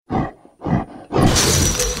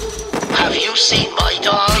you seen my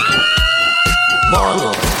dog?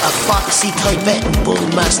 Marlow, a foxy Tibetan bull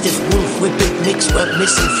mastiff wolf whippet mix went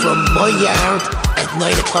missing from my yard at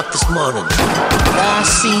 9 o'clock this morning.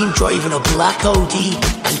 Last seen driving a black Audi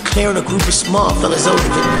and clearing a group of small fellas out of it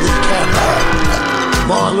with the car park.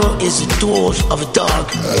 Marlow is a dote of a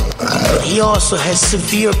dog, but he also has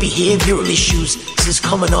severe behavioural issues since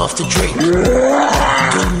coming off the drink.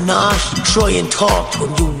 Do not try and talk to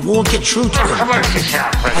him, you won't get through to him.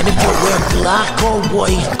 And if you wear black or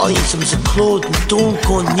white items of clothing, don't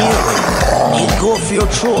go near him, he'll go for your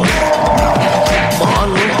throat.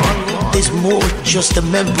 Marlow is more just a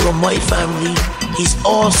member of my family. He's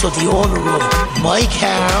also the owner of my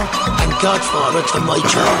car and godfather to my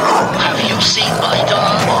child. Have you seen my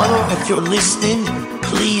dog? Marlow, if you're listening,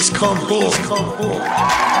 please come home.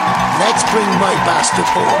 Let's bring my bastard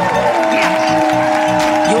home.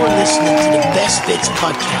 You're listening to the Best Bits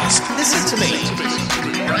podcast. Listen to me.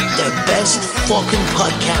 The best fucking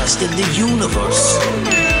podcast in the universe.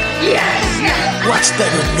 Yes! What's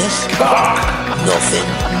better than this? Nothing.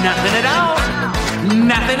 Nothing at all.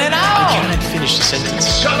 Nothing at all. I can't finish the sentence.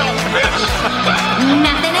 Shut up, bitch!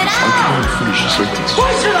 Nothing at all. I can't finish the sentence.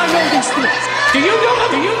 Why should I know these things? Do you know them?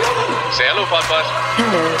 Do you know them? Say hello, Pot.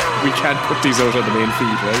 We can't put these out on the main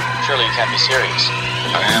feed, right? Surely you can't be serious.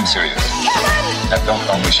 I am serious. That don't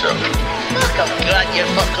call me show. Oh God, you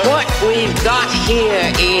fucker. What we've got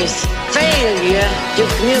here is failure to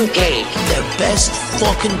communicate. The best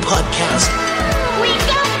fucking podcast. We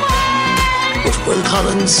got one! With Will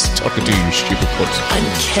Collins Talking to you, stupid cunt. and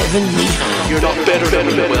Kevin Lehan. You're not better than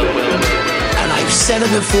me, Will. And I've said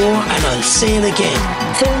it before and I'll say it again.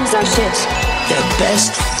 Films are shit. The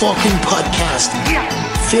best fucking podcast.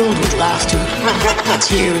 Filled with laughter,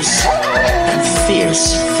 tears, and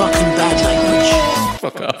fierce fucking bad language.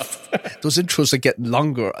 Fuck off. Those intros are getting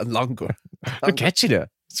longer and longer. They're catchy though.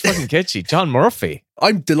 It's fucking catchy. John Murphy.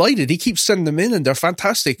 I'm delighted. He keeps sending them in and they're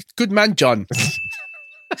fantastic. Good man, John.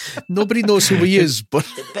 Nobody knows who he is, but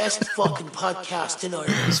The best fucking podcast in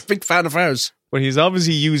Ireland. he's a big fan of ours. But he's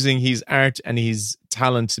obviously using his art and his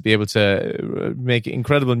talent to be able to make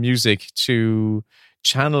incredible music to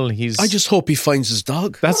channel his... I just hope he finds his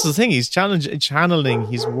dog. That's the thing. He's channeling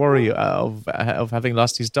his worry of having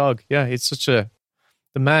lost his dog. Yeah, it's such a...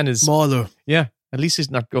 The man is... Smaller. Yeah, at least he's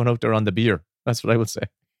not going out there on the beer. That's what I would say.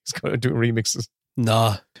 He's going to do remixes.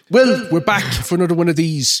 Nah. Well, we're back for another one of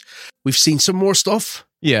these. We've seen some more stuff.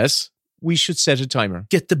 Yes, we should set a timer.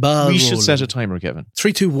 Get the ball We should rolling. set a timer, Kevin.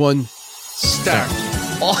 3, 2, 1, start.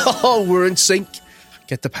 Oh, we're in sync.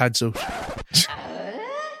 Get the pads out.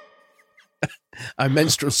 Our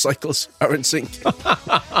menstrual cycles are in sync.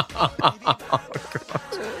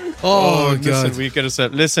 Oh, God. Listen, we get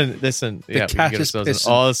ourselves. Listen. Yeah, we can cat get is ourselves in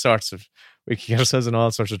pissing. all sorts of. We can get ourselves in all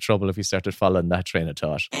sorts of trouble if we started following that train of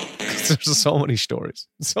thought. There's so many stories.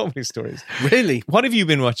 So many stories. Really? What have you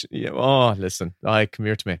been watching? Yeah, oh, listen. Come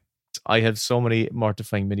here to me. I have so many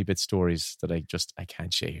mortifying mini-bit stories that I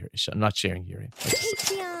can't share here. I'm not sharing here.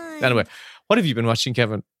 Anyway, what have you been watching,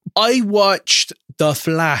 Kevin? I watched The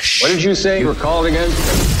Flash. What did you say you were called again?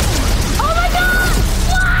 Oh my God!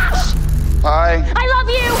 Flash! Hi. I love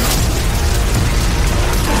you!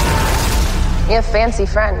 You have fancy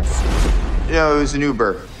friends. You know, it was an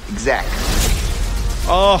Uber. Exactly.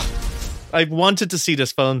 Oh, I wanted to see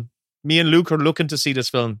this film. Me and Luke are looking to see this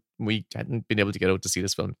film. We hadn't been able to get out to see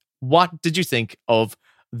this film. What did you think of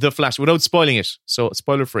The Flash without spoiling it? So,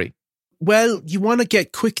 spoiler free. Well, you want to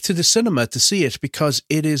get quick to the cinema to see it because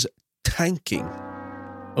it is tanking.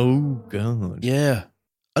 Oh, God. Yeah.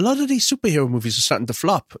 A lot of these superhero movies are starting to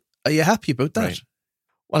flop. Are you happy about that? Right.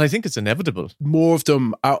 Well, I think it's inevitable. More of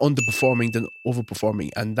them are underperforming than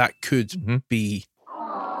overperforming, and that could be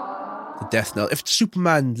the death knell. If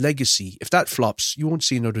Superman Legacy, if that flops, you won't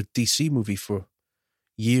see another DC movie for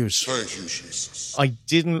years. I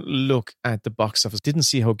didn't look at the box office. Didn't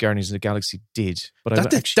see how Guardians of the Galaxy did. But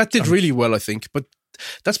That did really well, I think. But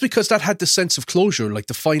that's because that had the sense of closure, like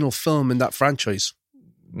the final film in that franchise.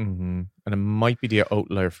 Mm-hmm. And it might be the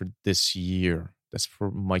outlier for this year.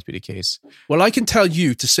 Might be the case. Well, I can tell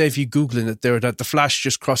you, to save you Googling it there, that The Flash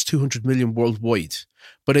just crossed 200 million worldwide.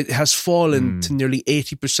 But it has fallen to nearly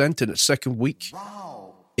 80% in its second week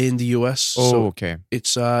in the US. Oh, so okay.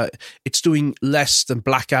 It's doing less than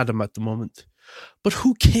Black Adam at the moment. But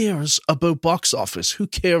who cares about box office? Who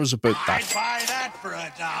cares about that? I'd buy that for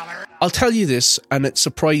 $1. I'll tell you this, and it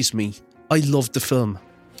surprised me. I loved the film.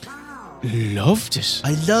 Loved it.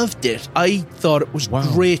 I loved it. I thought it was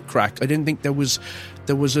great crack. I didn't think there was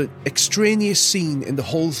an extraneous scene in the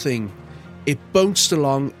whole thing. It bounced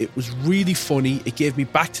along. It was really funny. It gave me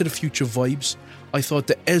Back to the Future vibes. I thought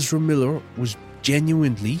that Ezra Miller was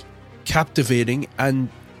genuinely captivating and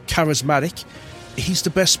charismatic. He's the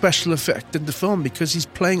best special effect in the film because he's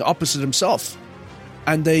playing opposite himself.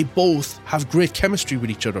 And they both have great chemistry with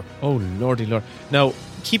each other. Oh, lordy lord. Now,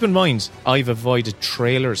 keep in mind, I've avoided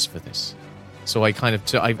trailers for this. So I kind of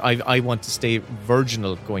I want to stay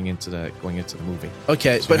virginal going into the movie.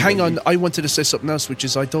 Okay, so but hang on. I wanted to say something else, which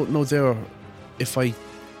is I don't know there if I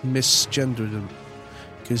misgendered him.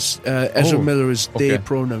 Because Ezra Miller is they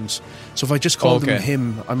pronouns. So if I just called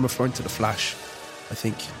him, I'm referring to the Flash, I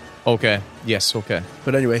think. Okay. Yes, okay.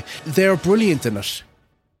 But anyway, they're brilliant in it.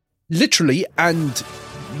 Literally, and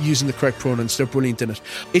using the correct pronouns, they're brilliant in it.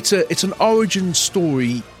 It's an origin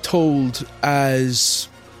story told as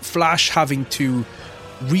Flash having to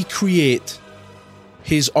recreate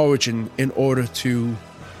his origin in order to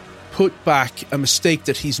put back a mistake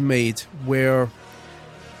that he's made where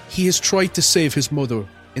he has tried to save his mother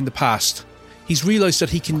in the past. He's realised that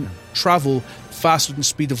he can travel faster than the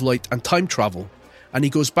speed of light and time travel. And he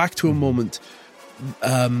goes back to a moment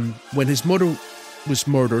when his mother was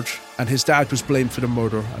murdered and his dad was blamed for the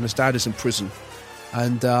murder and his dad is in prison.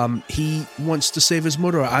 And he wants to save his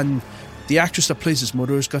mother. And the actress that plays his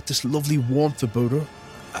mother has got this lovely warmth about her.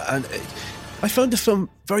 And I found the film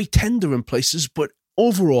very tender in places, but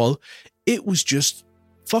overall, it was just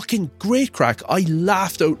fucking great crack. I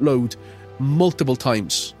laughed out loud multiple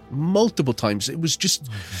times. It was just...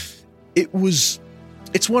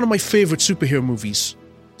 It's one of my favourite superhero movies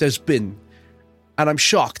there's been. And I'm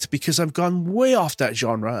shocked because I've gone way off that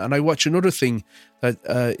genre. And I watch another thing that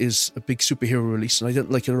is a big superhero release and I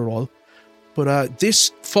didn't like it at all. But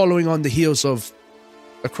this, following on the heels of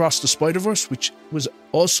Across the Spider-Verse, which was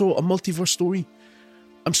also a multiverse story,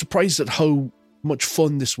 I'm surprised at how much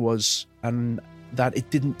fun this was and that it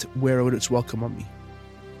didn't wear out its welcome on me.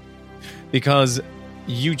 Because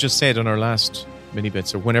you just said on our last mini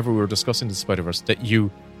bits, or whenever we were discussing the Spider-Verse, that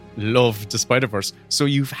you loved the Spider-Verse. So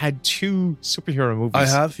you've had two superhero movies I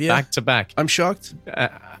have, yeah. back to back. I'm shocked.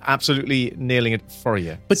 Absolutely nailing it for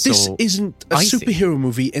you. But this isn't a superhero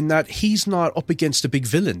movie in that he's not up against a big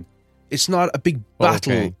villain. It's not a big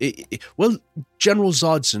battle. Okay. Well, General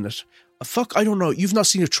Zod's in it. Fuck, I don't know. You've not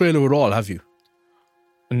seen a trailer at all, have you?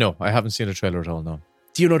 No, I haven't seen a trailer at all, no.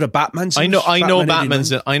 Do you know that Batman's in it? I know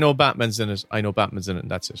Batman's in it. I know Batman's in it,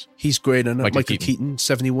 and that's it. He's great in it. Michael Keaton,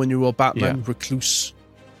 71-year-old Batman, recluse.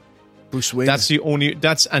 Bruce Wayne. That's the only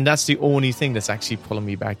thing that's actually pulling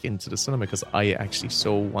me back into the cinema, because I actually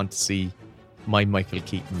so want to see my Michael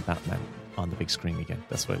Keaton Batman on the big screen again.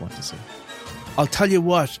 That's what I want to see. I'll tell you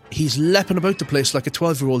what, he's leaping about the place like a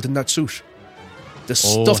 12-year-old in that suit. The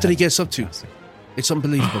stuff that he gets up to, it's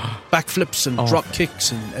unbelievable. Backflips and drop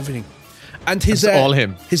kicks and everything. And his all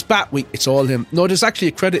him. His Batwing, it's all him. No, there's actually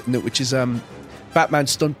a credit in it, which is Batman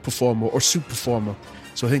stunt performer or suit performer.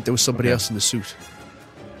 So I think there was somebody else in the suit.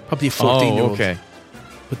 Probably a 14-year-old. Okay.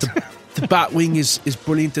 But the Batwing is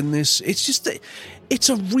brilliant in this. It's just it's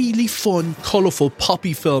a really fun, colourful,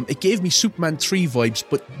 poppy film. It gave me Superman 3 vibes,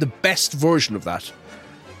 but the best version of that.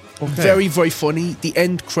 Okay. Very, very funny. The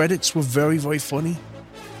end credits were very, very funny.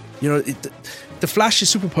 You know, the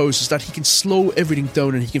Flash's superpowers is that he can slow everything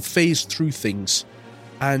down and he can phase through things.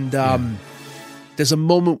 And there's a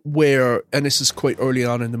moment where, and this is quite early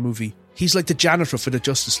on in the movie, he's like the janitor for the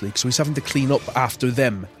Justice League, so he's having to clean up after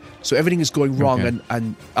them. So everything is going wrong,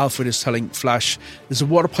 and Alfred is telling Flash, there's a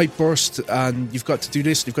water pipe burst, and you've got to do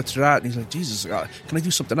this, and you've got to do that. And he's like, Jesus, can I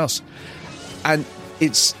do something else? And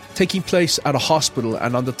it's taking place at a hospital,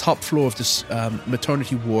 and on the top floor of this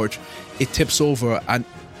maternity ward, it tips over, and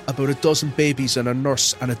about a dozen babies and a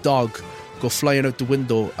nurse and a dog go flying out the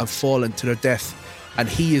window and fall into their death. And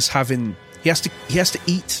he has to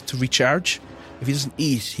eat to recharge. If he doesn't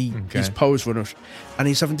eat, his powers run out, and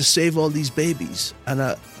he's having to save all these babies,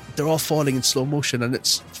 and they're all falling in slow motion, and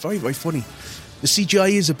it's very, very funny. The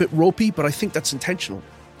CGI is a bit ropey, but I think that's intentional.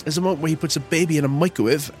 There's a moment where he puts a baby in a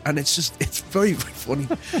microwave, and it's very, very funny.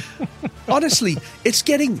 Honestly, it's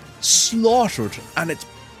getting slaughtered, and it's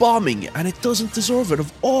bombing, and it doesn't deserve it.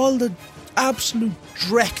 Of all the absolute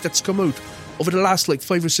dreck that's come out over the last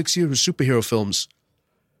 5 or 6 years of superhero films,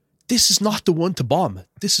 this is not the one to bomb.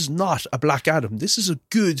 This is not a Black Adam. This is a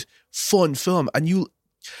good, fun film, and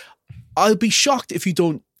I'll be shocked if you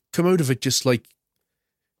don't come out of it just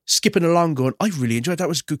skipping along going, I really enjoyed that. It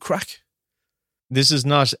was good crack. This is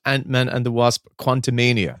not Ant-Man and the Wasp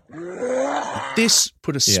Quantumania. This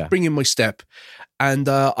put a spring in my step, and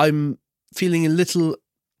I'm feeling a little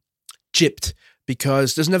gypped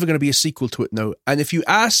because there's never going to be a sequel to it now. And if you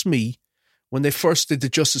ask me, when they first did the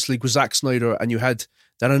Justice League with Zack Snyder and you had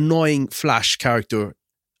that annoying Flash character,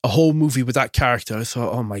 a whole movie with that character, I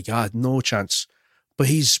thought, oh my God, no chance. But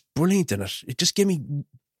he's brilliant in it. It just gave me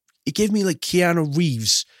it gave me like Keanu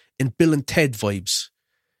Reeves in Bill and Ted vibes.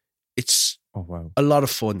 It's Oh, wow. a lot of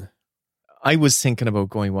fun. I was thinking about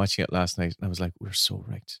going watching it last night, and I was like, we're so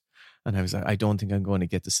right. And I was like, I don't think I'm going to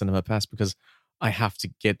get the cinema pass because I have to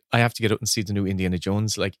get out and see the new Indiana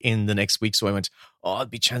Jones like in the next week. So I went, I'll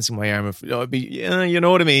be chancing my arm. I'll be, you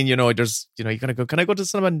know what I mean? There's, you're going to go, can I go to the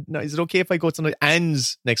cinema? No, is it okay if I go tonight and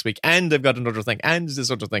next week? And I've got another thing and this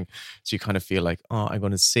other thing. So you kind of feel like, I'm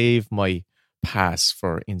going to save my pass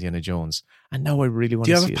for Indiana Jones. And now I really want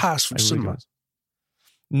to see it. Do you have a pass for the cinema?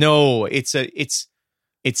 No, it's not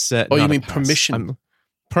you mean a pass. permission?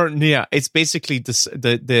 Yeah, it's basically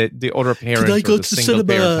the other parent. Could I go or the to the single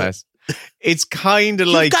cinema? parent pass. It's kind of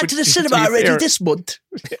like You've got to the cinema already this month.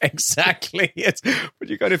 Exactly. Yes, but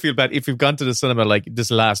you kind of feel bad if you've gone to the cinema like this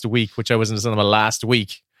last week, which I was in the cinema last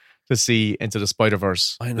week to see Into the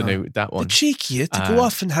Spider-Verse. I know that one. The cheeky to go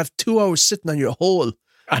off and have 2 hours sitting on your hole.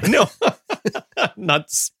 I know.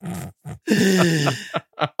 Nuts.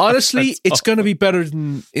 Honestly, it's going to be better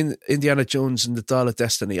than in Indiana Jones and the Dial of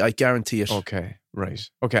Destiny. I guarantee it. Okay, right.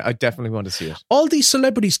 Okay, I definitely want to see it. All these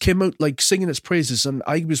celebrities came out like singing its praises, and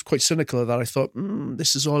I was quite cynical of that. I thought,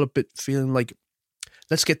 this is all a bit feeling like,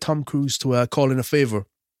 let's get Tom Cruise to call in a favor.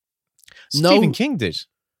 Stephen King did.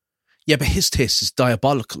 Yeah, but his taste is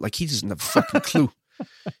diabolical. Like, he doesn't have a fucking clue.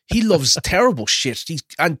 He loves terrible shit.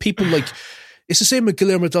 And people like... It's the same with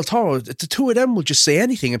Guillermo del Toro. The two of them will just say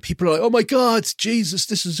anything, and people are like, "Oh my God, Jesus,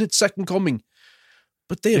 this is it, second coming."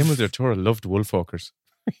 But Guillermo del Toro loved Wolfwalkers.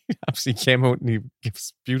 He absolutely came out and he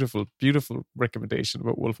gives beautiful, beautiful recommendation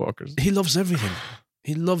about Wolfwalkers. He loves everything.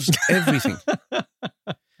 He loves everything.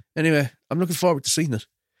 Anyway, I'm looking forward to seeing it.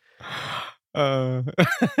 No,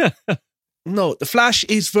 The Flash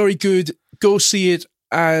is very good. Go see it,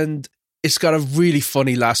 and it's got a really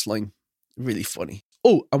funny last line. Really funny.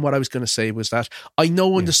 Oh, and what I was going to say was that I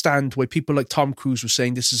understand why people like Tom Cruise were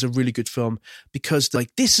saying this is a really good film, because like,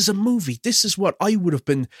 this is a movie. This is what I would have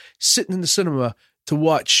been sitting in the cinema to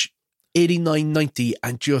watch 89, 90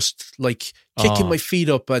 and just like kicking my feet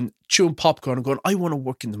up and chewing popcorn and going, I want to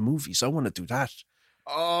work in the movies. I want to do that.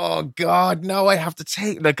 Oh God, no! I have to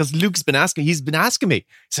take like because Luke's been asking. He's been asking me.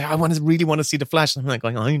 So I really want to see the Flash. And I'm like,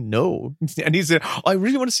 I know. And he said, I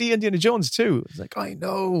really want to see Indiana Jones too. It's like, I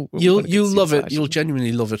know. You'll love it. You'll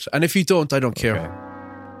genuinely love it. And if you don't, I don't care.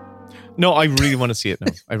 No, I really want to see it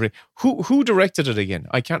now. Who directed it again?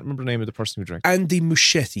 I can't remember the name of the person who directed. Andy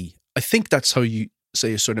Muschietti. I think that's how you say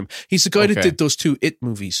his surname. He's the guy that did those two It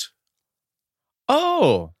movies.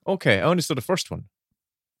 Oh, okay. I only saw the first one.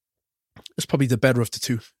 It's probably the better of the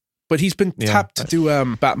two. But he's been tapped to do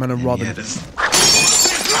Batman and Robin. Now you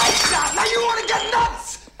want to get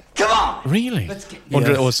nuts? Come on. Really? Let's get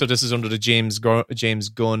so this is under the James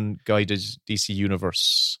Gunn guided DC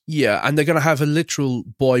universe. Yeah, and they're going to have a literal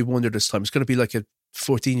boy wonder this time. It's going to be like a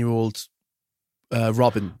 14-year-old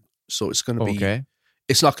Robin. So it's going to be... Okay.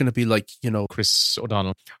 It's not going to be like, Chris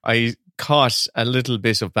O'Donnell. I caught a little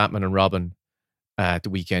bit of Batman and Robin at the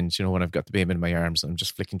weekend, when I've got the baby in my arms and I'm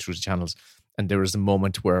just flicking through the channels, and there was a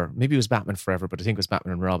moment where maybe it was Batman Forever, but I think it was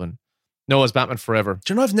Batman and Robin. No, it was Batman Forever.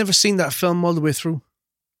 Do you know I've never seen that film all the way through?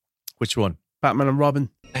 Which one? Batman and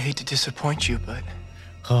Robin. I hate to disappoint you, but...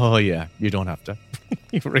 Oh yeah, you don't have to.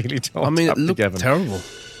 You really don't. I mean, have it looked terrible.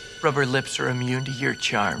 Rubber lips are immune to your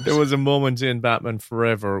charms. There was a moment in Batman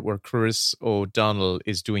Forever where Chris O'Donnell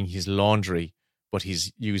is doing his laundry, but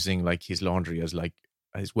he's using like his laundry as like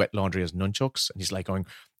his wet laundry as nunchucks, and he's like going,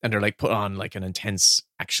 and they're like put on like an intense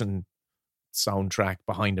action soundtrack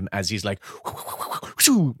behind him as he's like,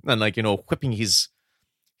 and like whipping his.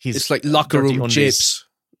 It's like locker room japes.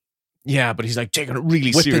 Yeah, but he's like taking it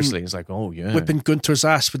really seriously. He's like, oh yeah, whipping Gunter's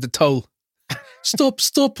ass with the towel. Stop!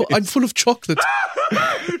 I'm full of chocolate.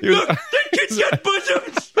 Look, the kids got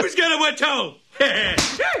bosoms. Who's got a wet towel?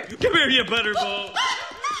 Come here, you butterball.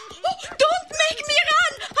 Don't make me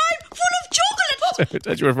run! I'm full of chocolate! I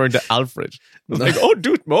thought you were referring to Alfred. I was like, oh,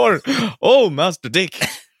 do it more. Oh, Master Dick.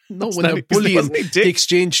 No, when they're bullying the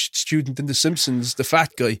exchange student in The Simpsons, the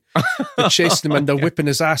fat guy, they're chasing him and they're whipping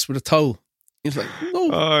his ass with a towel. He's like,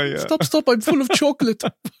 no, stop, I'm full of chocolate.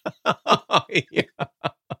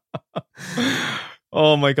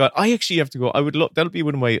 Oh my God. I actually have to go. I would love, that'll be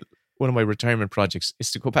one of my retirement projects,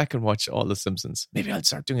 is to go back and watch all The Simpsons. Maybe I'll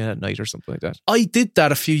start doing it at night or something like that. I did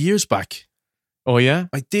that a few years back. Oh yeah?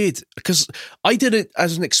 I did, because I did it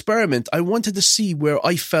as an experiment. I wanted to see where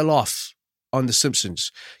I fell off on The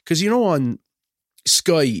Simpsons. Because on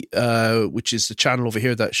Sky, which is the channel over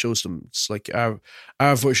here that shows them, it's like our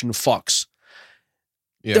version of Fox.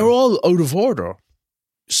 Yeah. They're all out of order.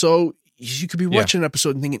 So, you could be watching an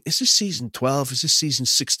episode and thinking, is this season 12? Is this season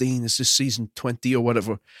 16? Is this season 20 or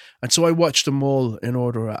whatever? And so I watched them all in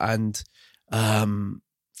order. And from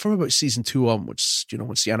about season 2 onwards,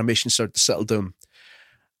 once the animation started to settle down.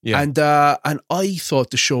 Yeah. And I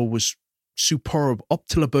thought the show was superb up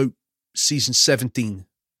till about season 17.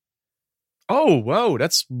 Oh, wow.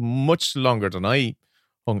 That's much longer than I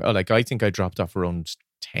hung. I think I dropped off around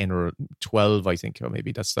 10 or 12, I think. Or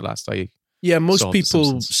maybe that's the last I most saw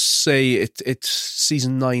people say it's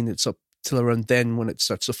season 9. It's up till around then when it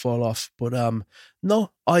starts to fall off. But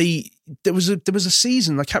no, there was a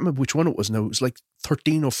season, I can't remember which one it was now. It was like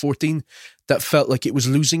 13 or 14 that felt like it was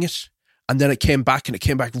losing it. And then it came back, and it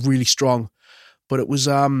came back really strong. But it was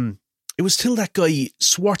till that guy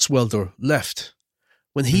Swartzwelder left.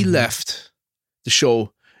 When he left the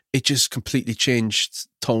show, it just completely changed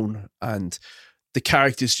tone, and the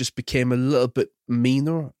characters just became a little bit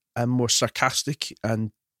meaner and more sarcastic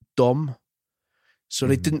and dumb. So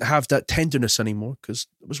they didn't have that tenderness anymore, because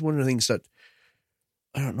it was one of the things that,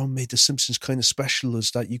 I don't know, made The Simpsons kind of special,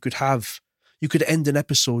 is that you could end an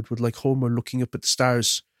episode with like Homer looking up at the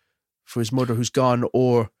stars for his mother who's gone,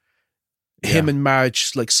 or him and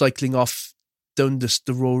Marge like cycling off down the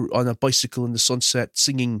road on a bicycle in the sunset,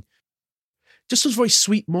 singing. Just those very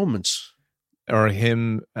sweet moments. Or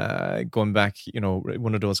him going back,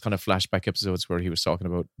 one of those kind of flashback episodes where he was talking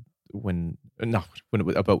about when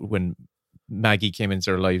Maggie came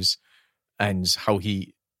into their lives, and how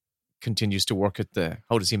he continues to work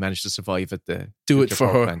how does he manage to survive at the do it for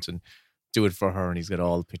her plant and do it for her, and he's got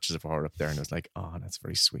all pictures of her up there, and it was like, oh, that's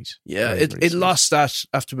very sweet. Yeah, very, it very sweet. lost that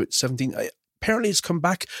after about 17. Apparently it's come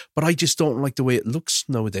back, but I just don't like the way it looks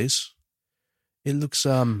nowadays. It looks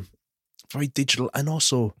very digital, and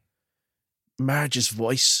also Marge's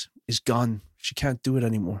voice is gone. She can't do it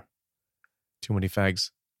anymore. Too many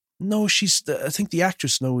fags. No, I think the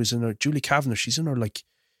actress now is in her, Julie Kavanagh, she's in her like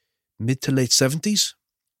mid to late 70s.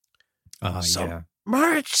 Yeah.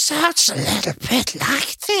 Marge sounds a little bit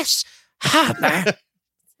like this. Homer.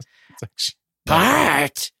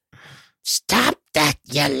 Bart, stop that,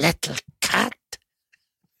 you little cunt.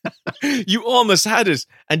 You almost had it,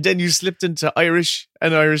 and then you slipped into an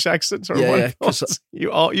Irish accent or what?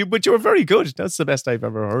 But you were very good. That's the best I've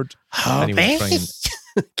ever heard. Anyway, try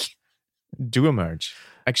and do a Marge.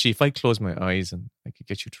 Actually, if I close my eyes and I could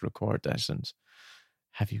get you to record that and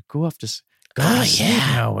have you go off this. Oh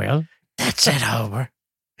yeah, now, Will. That's it, Homer.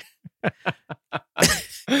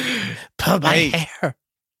 Pull my hair.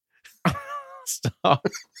 Stop.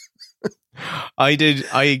 I'm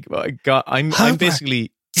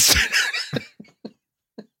basically.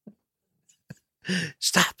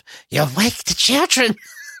 Stop. You'll wake the children.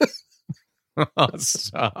 Oh,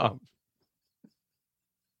 stop.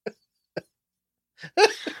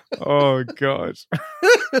 Oh, God.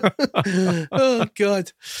 Oh,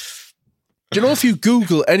 God. Do you know, if you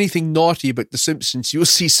Google anything naughty about The Simpsons, you'll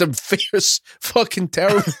see some fierce, fucking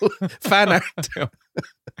terrible fan art.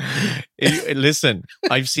 Listen,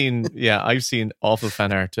 I've seen awful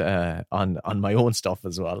fan art on my own stuff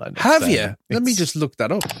as well. And have you? Let me just look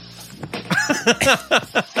that up.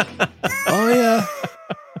 Oh, yeah.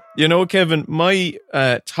 You know, Kevin, my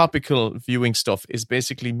topical viewing stuff is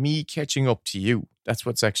basically me catching up to you. That's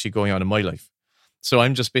what's actually going on in my life. So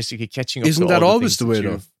I'm just basically catching up. Isn't to that all always the way,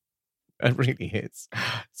 though? It really is.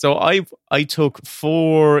 So I took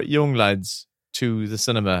 4 young lads to the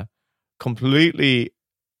cinema, completely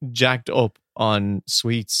jacked up on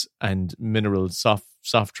sweets and mineral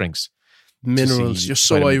soft drinks. Minerals. You're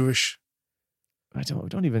so Irish. I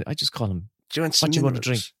just call them. Do you want some what do you want to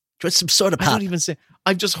drink? Do you want some soda pop? I don't even say.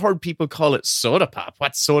 I've just heard people call it soda pop.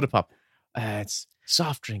 What's soda pop? It's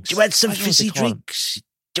soft drinks. Do you want some fizzy drinks?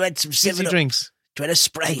 Do you want some fizzy drinks? Do you want a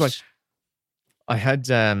Sprite? I had...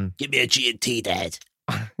 Give me a G&T, Dad.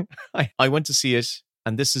 I went to see it,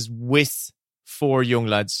 and this is with 4 young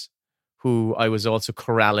lads who I was also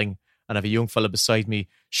corralling, and I have a young fella beside me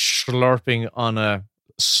slurping on a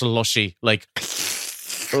slushy, like...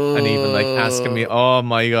 And even like asking me, oh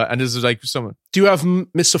my God. And this is like someone. Do you have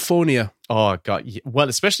misophonia? Oh God. Well,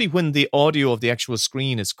 especially when the audio of the actual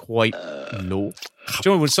screen is quite low. Do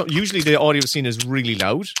you know, usually the audio scene is really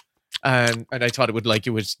loud. And I thought it would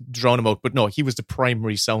drown him out. But no, he was the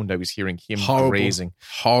primary sound I was hearing. Him grazing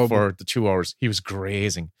for the 2 hours. He was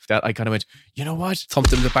grazing. That I kind of went, you know what?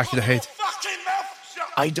 Thumped him in the back of the head.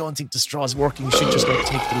 I don't think the straw's working. You should just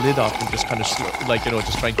take the lid off and just kind of just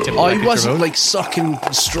try and tip it. Oh, he wasn't like sucking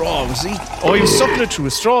the straw, was he? Oh, he was sucking it through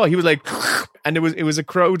a straw. He was like, and it was a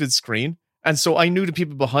crowded screen, and so I knew the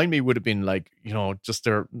people behind me would have been like, just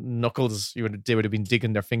their knuckles. They would have been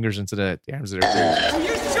digging their fingers into the arms of their. You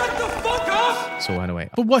shut the fuck up! So anyway,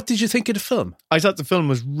 But what did you think of the film? I thought the film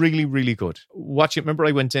was really, really good. Watching it, remember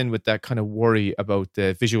I went in with that kind of worry about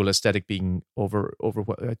the visual aesthetic being over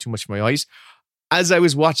too much for my eyes. As I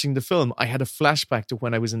was watching the film, I had a flashback to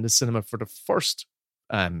when I was in the cinema for the first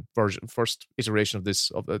first iteration of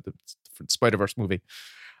the Spider-Verse movie.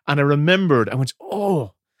 And I remembered, I went,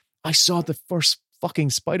 oh, I saw the first fucking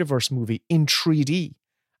Spider-Verse movie in 3D.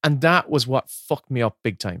 And that was what fucked me up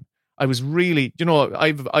big time. I was really,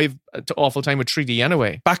 I've an awful time with 3D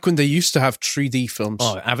anyway. Back when they used to have 3D films.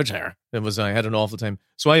 Oh, Avatar. I had an awful time.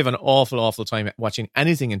 So I have an awful time watching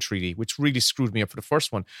anything in 3D, which really screwed me up for the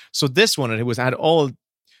first one. So this one, it had all,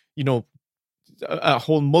 a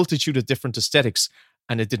whole multitude of different aesthetics,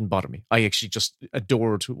 and it didn't bother me. I actually just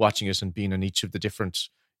adored watching it and being in each of the different,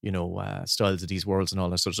 styles of these worlds and all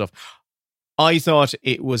that sort of stuff. I thought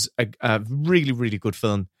it was a really, really good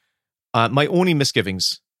film. My only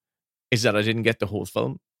misgivings is that I didn't get the whole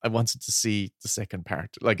film. I wanted to see the second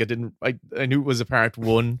part. Like I knew it was a part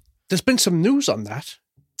one. There's been some news on that.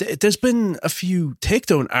 There's been a few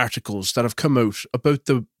takedown articles that have come out about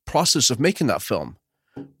the process of making that film,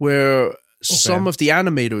 where some of the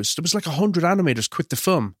animators, there was like 100 animators quit the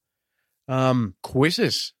film. Quit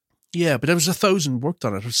it? Yeah, but there was 1,000 worked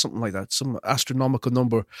on it or something like that, some astronomical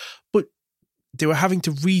number. But they were having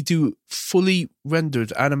to redo fully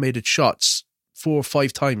rendered animated shots 4 or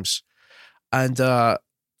 5 times. And and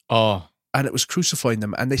it was crucifying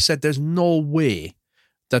them. And they said there's no way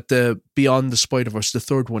that the Beyond the Spider-Verse, the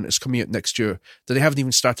third one, is coming out next year, that they haven't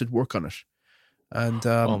even started work on it. And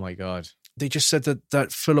oh my God. They just said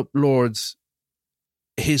that Philip Lord,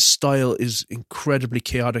 his style is incredibly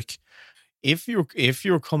chaotic. If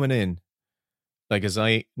you're coming in, like as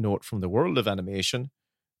I know it from the world of animation,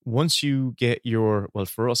 once you get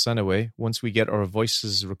for us anyway, once we get our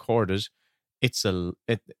voices recorded, it's a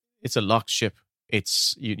locked ship.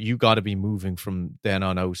 It's you got to be moving from then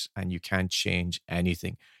on out, and you can't change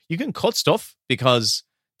anything. You can cut stuff because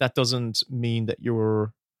that doesn't mean that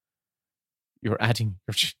you're adding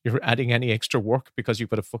any extra work, because you've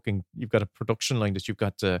got a production line that you've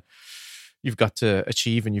got to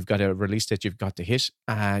achieve, and you've got a release that you've got to hit.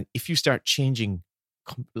 And if you start changing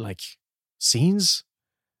like scenes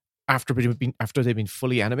after they've been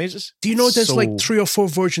fully animated, do you know there's like 3 or 4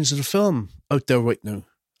 versions of the film out there right now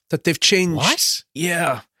that they've changed? What?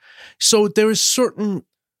 Yeah. So there's certain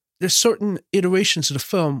iterations of the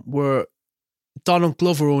film where Donald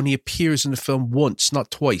Glover only appears in the film once,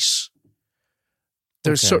 not twice.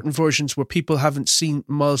 There's certain versions where people haven't seen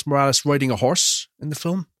Miles Morales riding a horse in the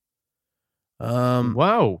film.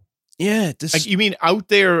 Wow. Yeah. You mean out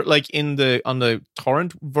there, like on the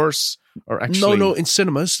torrent verse, or actually? No, in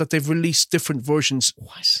cinemas that they've released different versions.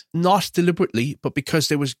 What? Not deliberately, but because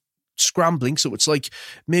they was scrambling. So it's like,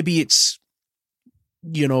 maybe it's,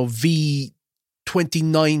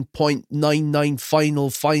 V29.99 final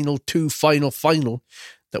 2 final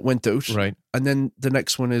that went out. Right. And then the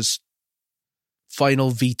next one is final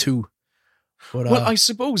V2. But, well, I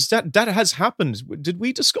suppose that has happened. Did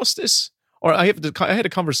we discuss this? Or I had a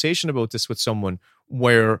conversation about this with someone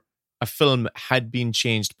where a film had been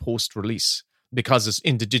changed post-release, because it's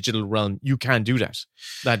in the digital realm. You can do that.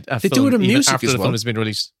 They do it in music after as the well. film has been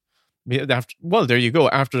released. Well, there you go.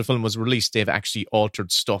 After the film was released, they've actually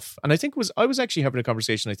altered stuff. And I was actually having a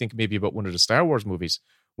conversation, I think maybe about one of the Star Wars movies,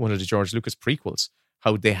 one of the George Lucas prequels,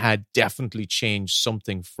 how they had definitely changed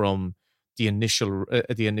something from the initial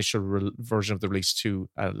version of the release to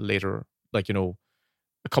later, like,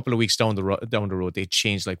 a couple of weeks down the road, they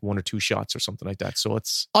changed like 1 or 2 shots or something like that. So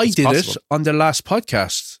I did possible. it on the last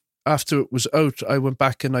podcast. After it was out, I went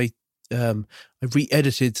back and I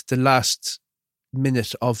re-edited the last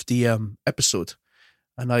minute of the episode,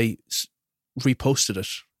 and I reposted it.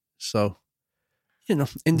 So, in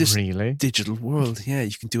this digital world, yeah,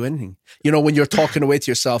 you can do anything. When you're talking away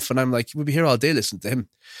to yourself, and I'm like, we'll be here all day listening to him.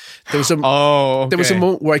 There was a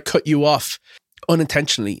moment where I cut you off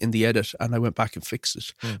unintentionally in the edit, and I went back and fixed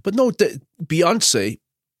it. But no, Beyonce,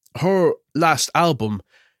 her last album,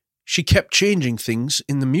 she kept changing things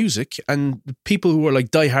in the music, and the people who were like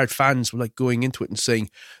diehard fans were like going into it and saying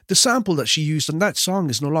the sample that she used on that song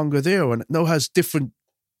is no longer there, and it now has different.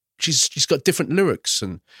 She's got different lyrics,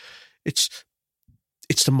 and it's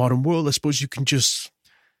the modern world. I suppose you can just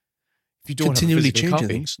continually changing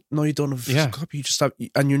things. No, you don't have a copy. You just have,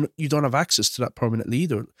 and you don't have access to that permanently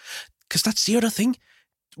either. Because that's the other thing.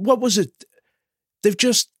 What was it? They've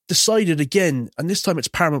just decided again, and this time it's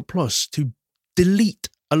Paramount Plus, to delete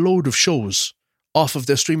a load of shows off of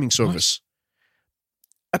their streaming service.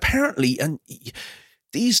 What? Apparently, and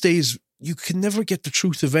these days you can never get the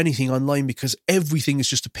truth of anything online because everything is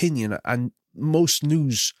just opinion, and most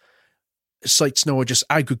news sites now are just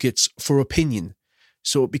aggregates for opinion.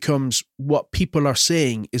 So it becomes what people are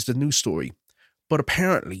saying is the news story. But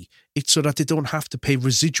apparently it's so that they don't have to pay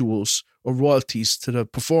residuals or royalties to the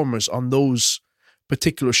performers on those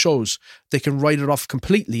particular shows. They can write it off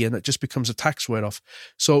completely and it just becomes a tax write-off.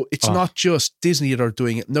 So it's not just Disney that are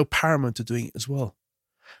doing it. Now Paramount are doing it as well.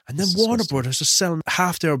 And then Warner Brothers are selling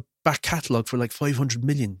half their back catalogue for like 500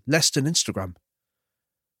 million, less than Instagram.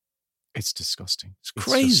 It's disgusting. It's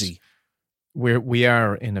crazy. We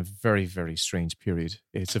are in a very, very strange period.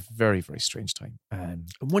 It's a very, very strange time. And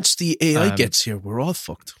once the AI gets here, we're all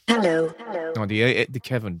fucked. Hello. No,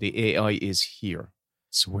 Kevin, the AI is here.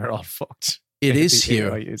 So we're all fucked. It is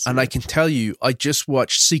here. And I can tell you, I just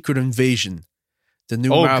watched Secret Invasion, the new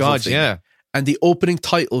Marvel thing. Yeah. And the opening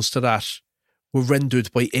titles to that were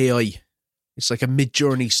rendered by AI. It's like a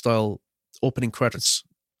Mid-Journey style opening credits.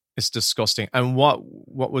 It's disgusting. And what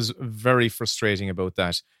was very frustrating about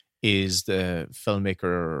that is the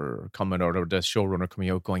filmmaker coming out, or the showrunner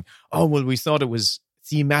coming out going, oh, well, we thought it was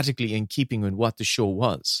thematically in keeping with what the show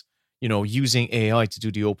was. You know, using AI to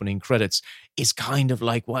do the opening credits is kind of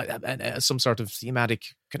like some sort of thematic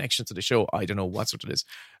connection to the show. I don't know what sort it is.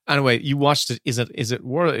 Anyway, you watched it. Is it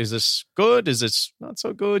good? Is it not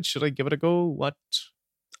so good? Should I give it a go? What?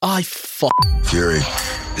 Fury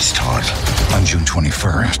is taught. On June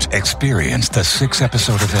 21st, experience the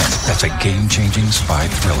 6-episode event that's a game-changing spy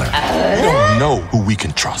thriller. We don't know who we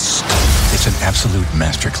can trust. It's an absolute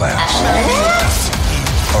masterclass.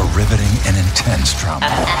 A riveting and intense drama.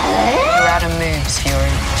 You're out of moves, Fury.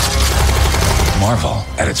 Marvel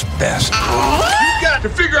at its best. You got to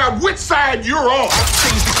figure out which side you're on.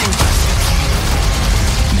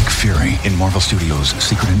 Nick Fury in Marvel Studios'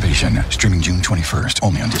 Secret Invasion, streaming June 21st,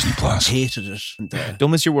 only on Disney+. Hated it.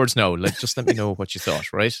 Don't miss your words now. Just let me know what you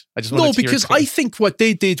thought, right? I just No, because I think what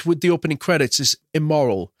they did with the opening credits is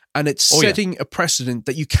immoral, and it's setting a precedent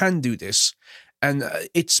that you can do this. And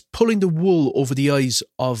it's pulling the wool over the eyes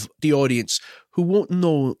of the audience who won't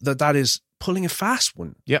know that is pulling a fast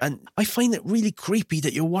one. Yeah. And I find it really creepy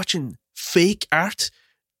that you're watching fake art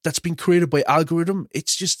that's been created by algorithm.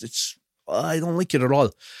 I don't like it at all.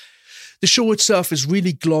 The show itself is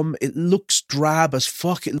really glum. It looks drab as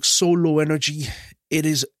fuck. It looks so low energy. It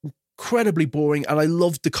is incredibly boring. And I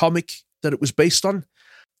loved the comic that it was based on.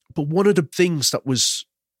 But one of the things that was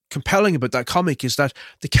compelling about that comic is that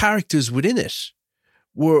the characters within it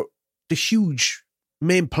were the huge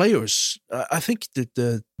main players. I think that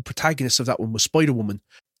the protagonist of that one was Spider-Woman.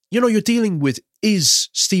 You know, you're dealing with, is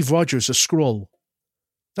Steve Rogers a Skrull?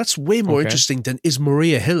 That's way more interesting than, is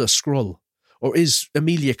Maria Hill a Skrull? Or is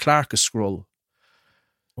Emilia Clarke a Skrull?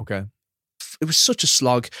 Okay. It was such a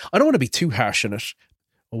slog. I don't want to be too harsh on it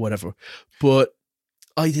or whatever, but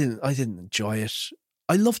I didn't enjoy it.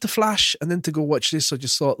 I love The Flash, and then to go watch this, I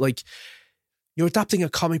just thought, like, you're adapting a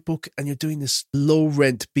comic book and you're doing this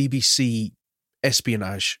low-rent BBC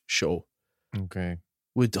espionage show. Okay.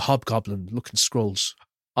 With Hobgoblin-looking Skrulls.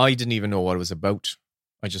 I didn't even know what it was about.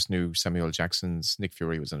 I just knew Samuel Jackson's Nick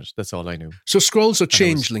Fury was in it. That's all I knew. So Skrulls are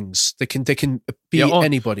changelings. They can be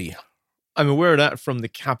anybody. I'm aware of that from the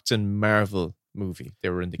Captain Marvel movie. They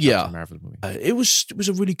were in the Captain Marvel movie. It was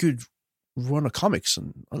a really good run of comics,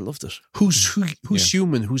 and I loved it. Who's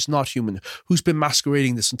human, who's not human, who's been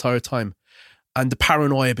masquerading this entire time, and the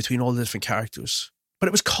paranoia between all the different characters. But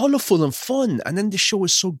it was colourful and fun, and then the show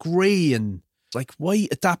is so grey, and like, why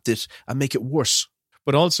adapt it and make it worse?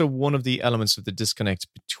 But also one of the elements of the disconnect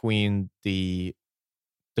between the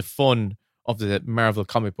fun of the Marvel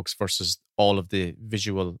comic books versus all of the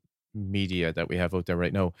visual media that we have out there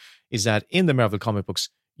right now is that in the Marvel comic books,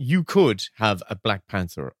 you could have a Black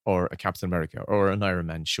Panther or a Captain America or an Iron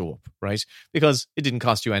Man show up, right? Because it didn't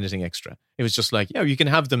cost you anything extra. It was just like, you can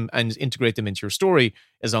have them and integrate them into your story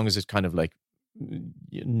as long as it kind of like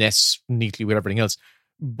nests neatly with everything else.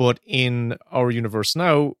 But in our universe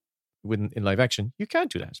now, in live action, you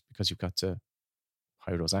can't do that because you've got to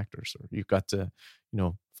hire those actors, or you've got to,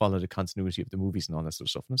 follow the continuity of the movies and all that sort of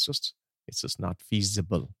stuff. And it's just not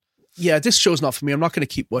feasible. Yeah, this show's not for me. I'm not going to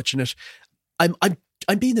keep watching it.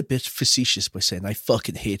 I'm being a bit facetious by saying I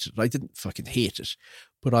fucking hate it. I didn't fucking hate it,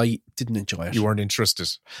 but I didn't enjoy it. You weren't interested.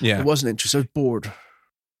 Yeah. I wasn't interested. I was bored.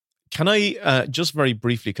 Can I just very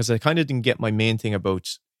briefly, because I kind of didn't get my main thing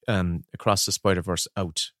about Across the Spider-Verse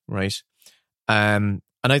out, right? And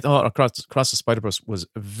I thought Across the Spider-Verse was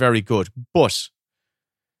very good, but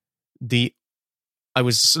I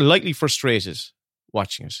was slightly frustrated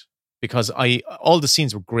watching it because all the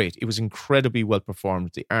scenes were great. It was incredibly well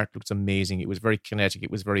performed. The art looked amazing. It was very kinetic. It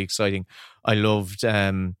was very exciting. I loved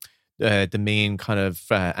the main kind of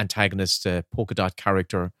antagonist, polka dot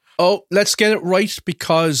character. Oh, let's get it right,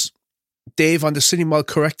 because Dave on the cinema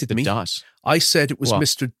corrected The me. Dot. I said it was What?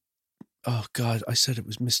 Mr. Oh God, I said it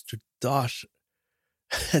was Mr. Dot,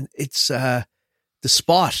 and it's the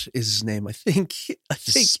Spot is his name. I think.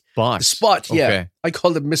 Spot. The Spot. Yeah, Okay. I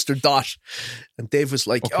called him Mr. Dot, and Dave was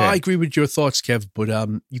like, Okay. "Oh, I agree with your thoughts, Kev, but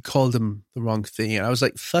you called him the wrong thing." And I was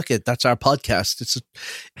like, "Fuck it, that's our podcast.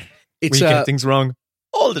 We get things wrong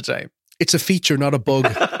all the time. It's a feature, not a bug."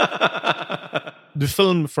 The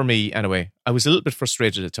film, for me, anyway, I was a little bit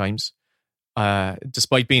frustrated at times,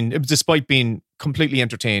 despite being completely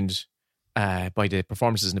entertained by the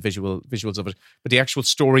performances and the visuals of it. But the actual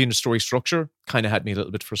story and the story structure kind of had me a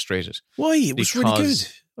little bit frustrated. Why? It was really good.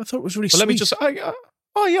 I thought it was really sweet. Let me just.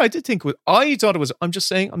 I did think. I thought it was. I'm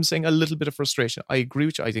saying a little bit of frustration. I agree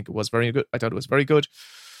with you. I think it was very good. I thought it was very good.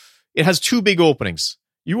 It has two big openings.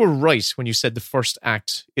 You were right when you said the first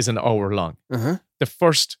act is an hour long. Uh-huh.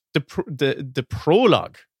 The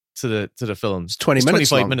prologue to the films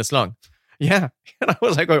 25 minutes long. Yeah, and I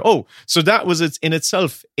was like, oh, so that was in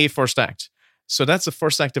itself a first act. So that's the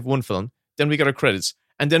first act of one film. Then we get our credits,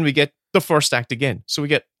 and then we get the first act again. So we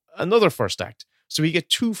get another first act. So we get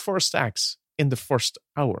two first acts in the first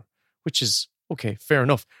hour, which is okay, fair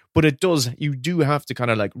enough. But you do have to kind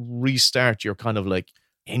of like restart your kind of like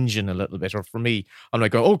engine a little bit. Or for me, I'm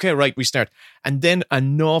like, okay, right, we start. And then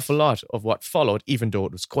an awful lot of what followed, even though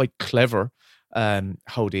it was quite clever,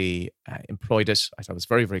 how they employed it, I thought it was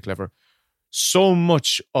very, very clever. So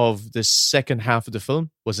much of the second half of the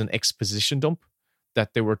film was an exposition dump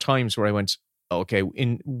that there were times where I went, okay,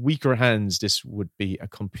 in weaker hands, this would be a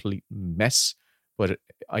complete mess. But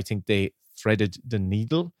I think they threaded the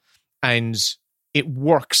needle, and it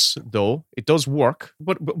works, though. It does work.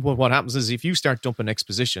 But what happens is if you start dumping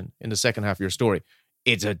exposition in the second half of your story,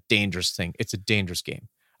 it's a dangerous thing. It's a dangerous game.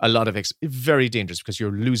 A lot of very dangerous because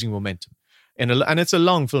you're losing momentum. And it's a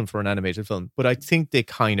long film for an animated film, but I think they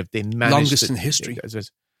managed longest in history.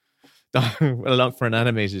 Long for an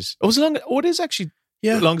animated. Oh, it's long. Oh, it is actually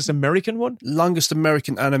the longest American one. Longest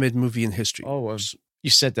American animated movie in history. Oh, you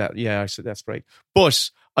said that. Yeah, I said that's right.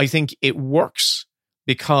 But I think it works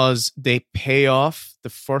because they pay off the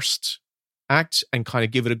first act and kind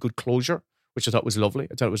of give it a good closure, which I thought was lovely.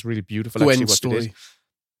 I thought it was really beautiful. Gwen's story.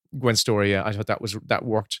 Gwen's story. Yeah, I thought that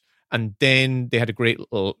worked. And then they had a great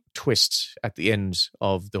little twist at the end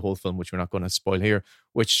of the whole film, which we're not going to spoil here,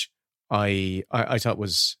 which I thought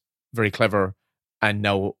was very clever. And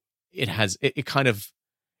now it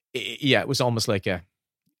was almost like a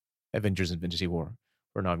Avengers Infinity War,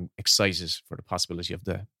 where now I'm excited for the possibility of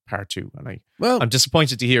the part 2. And I'm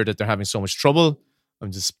disappointed to hear that they're having so much trouble.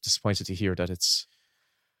 I'm just disappointed to hear that it's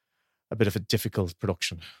a bit of a difficult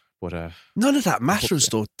production. But none of that matters,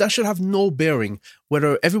 though. That should have no bearing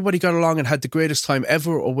whether everybody got along and had the greatest time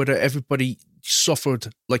ever or whether everybody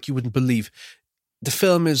suffered like you wouldn't believe. The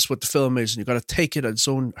film is what the film is, and you've got to take it as its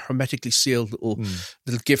own hermetically sealed little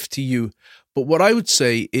gift to you. But what I would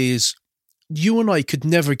say is you and I could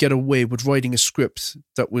never get away with writing a script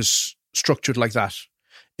that was structured like that.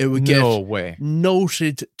 It would get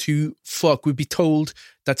noted to fuck. We'd be told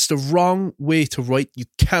that's the wrong way to write. You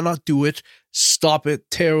cannot do it. Stop it.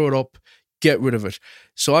 Tear it up. Get rid of it.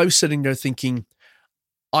 So I was sitting there thinking,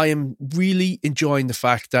 I am really enjoying the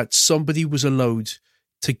fact that somebody was allowed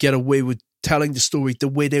to get away with telling the story the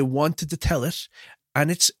way they wanted to tell it. And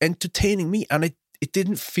it's entertaining me. And it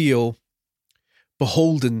didn't feel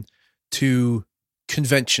beholden to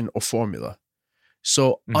convention or formula.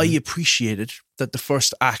 So I appreciated that the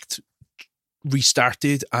first act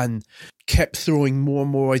restarted and kept throwing more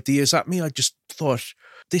and more ideas at me. I just thought,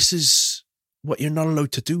 this is what you're not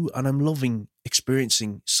allowed to do. And I'm loving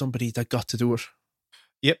experiencing somebody that got to do it.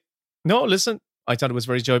 Yep. No, listen, I thought it was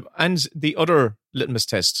very enjoyable. And the other litmus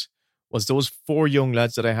test was those 4 young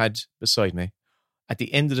lads that I had beside me. At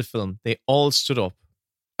the end of the film, they all stood up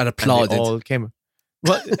and applauded. And they all came.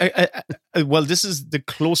 Well, well, this is the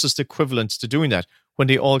closest equivalent to doing that. When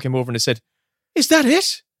they all came over and they said, "Is that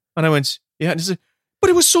it?" And I went, "Yeah." And they said, "But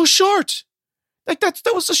it was so short. Like that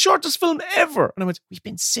was the shortest film ever." And I went, "We've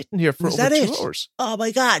been sitting here for over 2 hours." Oh my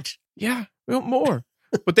God. Yeah, we want more.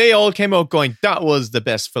 But they all came out going, "That was the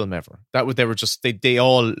best film ever." They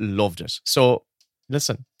all loved it. So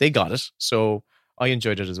listen, they got it. So I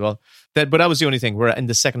enjoyed it as well. But that was the only thing where in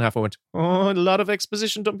the second half I went, oh, a lot of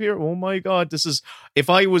exposition dump here. Oh my God, if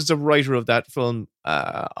I was the writer of that film,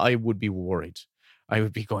 I would be worried. I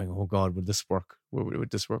would be going, oh God, would this work?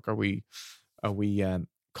 Would this work? Are we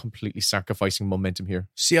completely sacrificing momentum here?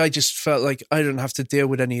 See, I just felt like I don't have to deal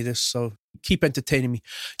with any of this, so keep entertaining me.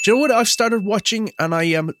 Do you know what I've started watching and I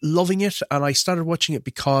am loving it? And I started watching it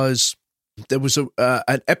because there was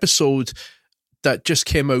an episode that just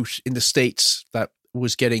came out in the States that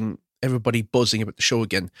was getting everybody buzzing about the show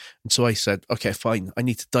again. And so I said, okay, fine. I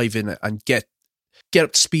need to dive in and get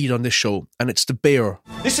up to speed on this show. And it's The Bear.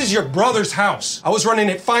 This is your brother's house. I was running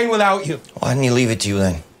it fine without you. Why didn't you leave it to you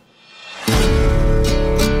then?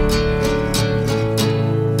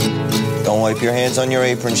 Don't wipe your hands on your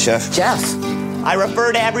apron, chef. Chef. I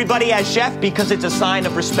refer to everybody as chef because it's a sign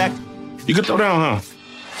of respect. You can throw down, huh?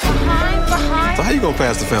 Behind. So how you gonna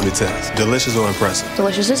pass the family test? Delicious or impressive?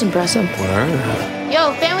 Delicious is impressive. Word.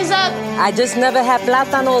 Yo, family's up. I just never had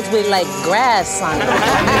plátanos with like grass on it.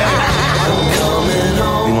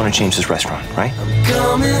 We want to change this restaurant, right?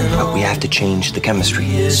 But we have to change the chemistry.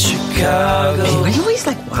 Why are you always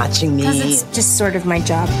like watching me? Because it's just sort of my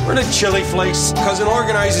job. We're the chili flakes. Cousin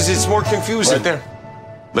organizes, it's more confusing. Right there.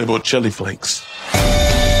 Labeled chili flakes.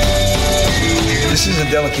 This is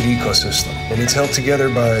a delicate ecosystem, and it's held together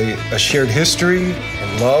by a shared history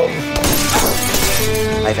and love.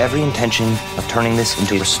 I have every intention of turning this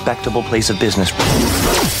into a respectable place of business.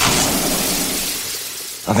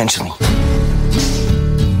 Eventually.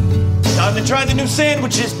 Time to try the new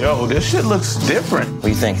sandwiches. Yo, this shit looks different. What do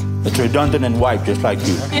you think? It's redundant and white, just like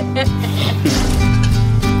you.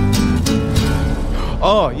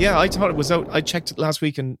 Oh, yeah, I thought it was out. I checked it last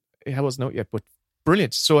week and it wasn't out yet, but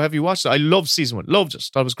brilliant. So have you watched it? I loved season 1. Loved it.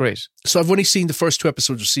 That was great. So I've only seen the first 2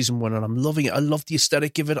 episodes of season 1 and I'm loving it. I love the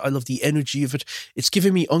aesthetic of it. I love the energy of it. It's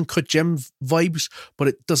giving me Uncut Gem vibes, but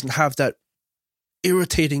it doesn't have that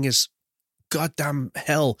irritating as goddamn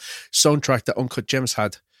hell soundtrack that Uncut Gems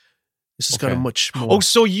had. This has got a much more... Oh,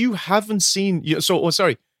 so you haven't seen...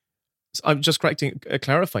 sorry. I'm just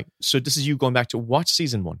clarifying. So this is you going back to watch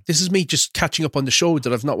season 1? This is me just catching up on the show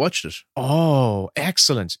that I've not watched it. Oh,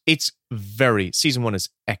 excellent. Season 1 is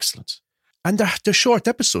excellent. And they're short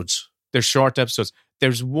episodes. They're short episodes.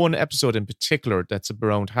 There's one episode in particular that's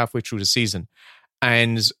around halfway through the season.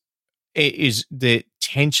 And the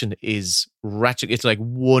tension is ratchet. It's like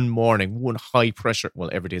one morning, one high pressure. Well,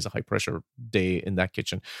 every day is a high pressure day in that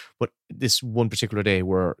kitchen. But this one particular day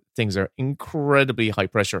where things are incredibly high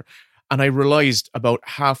pressure. And I realized about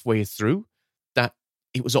halfway through that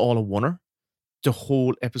it was all a oneer. The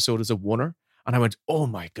whole episode is a oneer. And I went, oh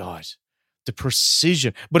my God, the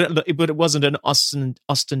precision. But it wasn't an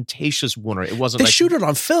ostentatious oneer. It wasn't. They shoot it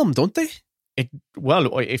on film, don't they? It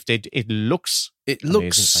looks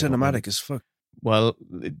cinematic as fuck. Well,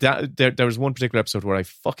 there was one particular episode where I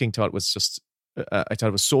fucking thought it was just... I thought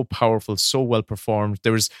it was so powerful, so well performed.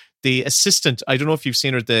 There was the assistant. I don't know if you've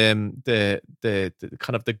seen her. The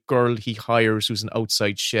kind of the girl he hires, who's an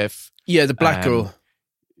outside chef. Yeah, the black girl.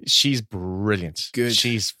 She's brilliant. Good.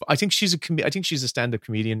 I think she's a stand-up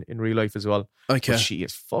comedian in real life as well. Okay. But she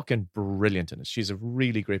is fucking brilliant in it. She's a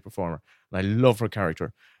really great performer, and I love her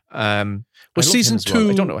character. Season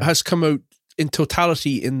 2 has come out in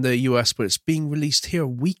totality in the US, but it's being released here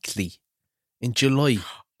weekly in July.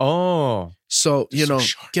 Oh. So,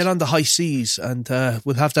 get on the high seas and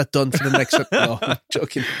we'll have that done for the next... No, I'm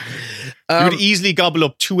joking. You would easily gobble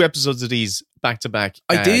up 2 episodes of these back to back.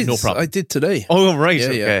 I did. No problem. I did today. Oh, right.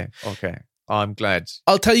 Yeah, Okay. I'm glad.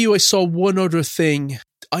 I'll tell you, I saw one other thing.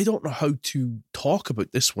 I don't know how to talk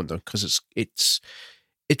about this one, though, because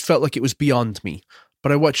it felt like it was beyond me.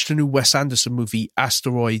 But I watched a new Wes Anderson movie,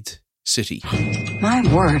 Asteroid City. My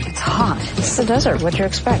word, it's hot. It's the desert. What'd you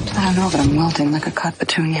expect? I don't know, but I'm wilting like a cut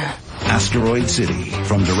petunia. Asteroid City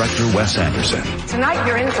from director Wes Anderson. Tonight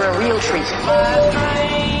you're in for a real treat.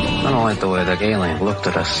 I don't like the way that alien looked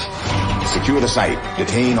at us. Secure the site.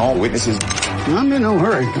 Detain all witnesses. I'm in no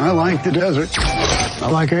hurry. I like the desert. I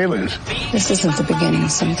like aliens. This isn't the beginning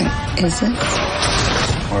of something, is it?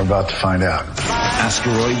 We're about to find out.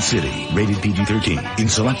 Asteroid City, rated PG-13. In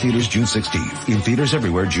select theaters June 16th. In theaters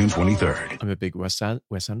everywhere June 23rd. I'm a big Wes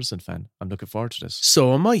Anderson fan. I'm looking forward to this.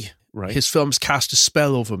 So am I. Right. His films cast a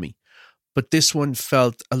spell over me. But this one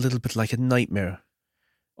felt a little bit like a nightmare.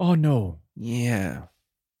 Oh, no. Yeah.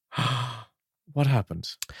 What happened?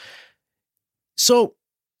 So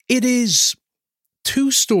it is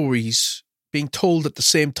 2 stories being told at the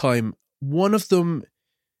same time. One of them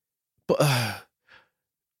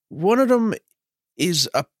is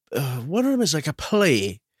like a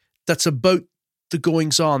play that's about the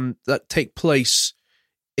goings on that take place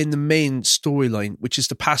in the main storyline, which is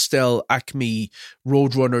the pastel Acme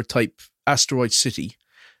Roadrunner type Asteroid City.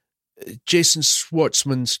 Jason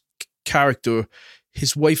Schwartzman's character,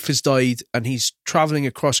 his wife has died and he's traveling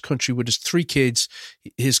across country with his 3 kids.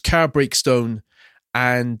 His car breaks down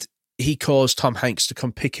and he calls Tom Hanks to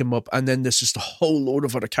come pick him up. And then there's just a whole load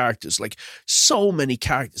of other characters, like so many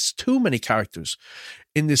characters, too many characters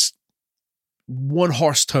in this one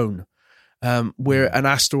horse town where an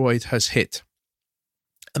asteroid has hit.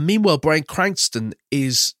 And meanwhile, Bryan Cranston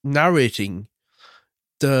is narrating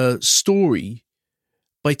the story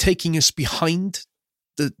by taking us behind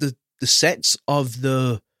the sets of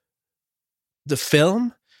the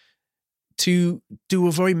film to do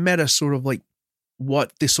a very meta sort of like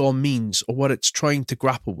what this all means or what it's trying to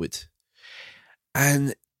grapple with.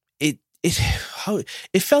 And it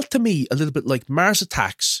felt to me a little bit like Mars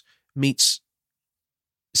Attacks meets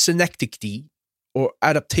Synecdoche or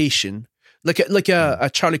adaptation, like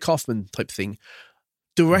a Charlie Kaufman type thing,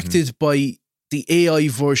 directed by the AI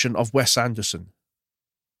version of Wes Anderson.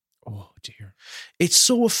 Oh dear. It's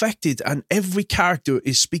so affected, and every character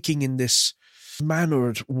is speaking in this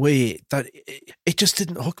mannered way that it just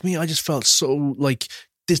didn't hook me. I just felt so like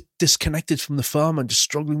disconnected from the film and just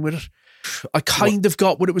struggling with it. I kind of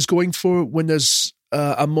got what it was going for when there's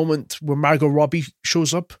a moment where Margot Robbie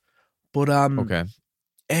shows up, but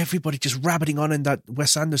everybody just rabbiting on in that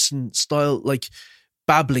Wes Anderson style, like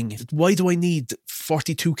babbling. Why do I need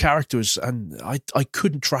 42 characters? And I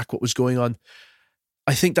couldn't track what was going on.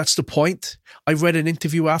 I think that's the point. I read an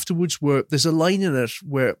interview afterwards where there's a line in it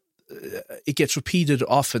where it gets repeated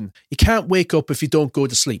often. You can't wake up if you don't go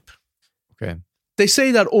to sleep. Okay. They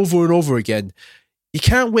say that over and over again. You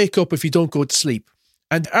can't wake up if you don't go to sleep.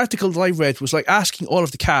 And the article that I read was like asking all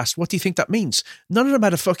of the cast, what do you think that means? None of them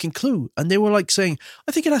had a fucking clue. And they were like saying,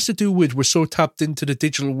 I think it has to do with we're so tapped into the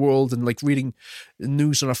digital world and like reading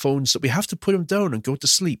news on our phones that we have to put them down and go to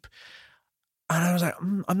sleep. And I was like,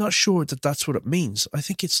 I'm not sure that that's what it means. I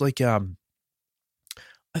think it's like a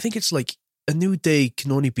new day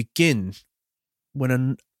can only begin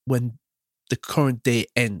when the current day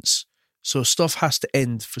ends. So stuff has to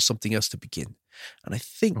end for something else to begin. And I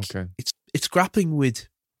think it's grappling with,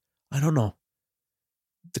 I don't know,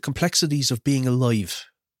 the complexities of being alive.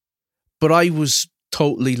 But I was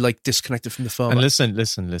totally like disconnected from the film. And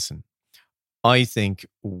listen. I think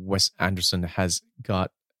Wes Anderson has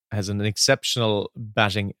an exceptional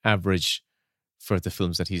batting average for the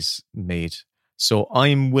films that he's made. So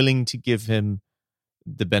I'm willing to give him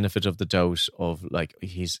the benefit of the doubt of like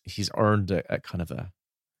he's earned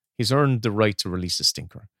he's earned the right to release a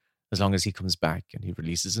stinker as long as he comes back and he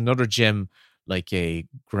releases another gem like a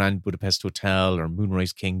Grand Budapest Hotel or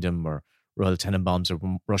Moonrise Kingdom or Royal Tenenbaums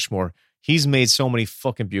or Rushmore. He's made so many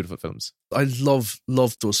fucking beautiful films. I love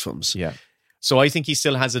those films. Yeah. So I think he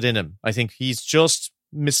still has it in him. I think he's just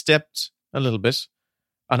misstepped a little bit.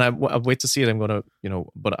 And I wait to see it. I'm going to,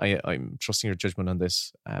 but I'm trusting your judgment on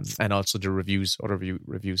this. And also the reviews, other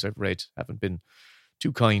reviews I've read haven't been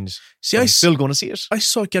too kind. See, I'm still going to see it. I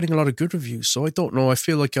saw it getting a lot of good reviews, so I don't know. I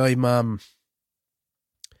feel like it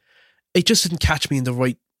just didn't catch me in the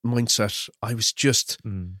right mindset. I was just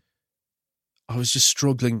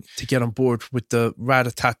struggling to get on board with the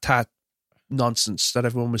rat-a-tat-tat nonsense that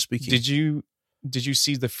everyone was speaking. Did you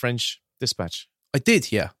see the French Dispatch? I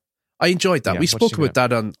did, yeah. I enjoyed that. Yeah, we spoke about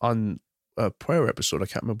that on a prior episode. I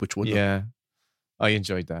can't remember which one. Yeah, I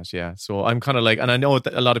enjoyed that, yeah. So I'm kind of like, and I know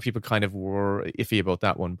that a lot of people kind of were iffy about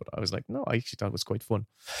that one, but I was like, no, I actually thought it was quite fun.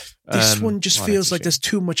 This one just feels like there's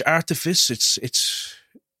too much artifice. It's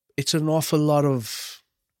an awful lot of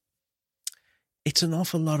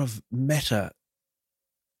meta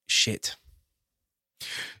shit.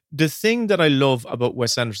 The thing that I love about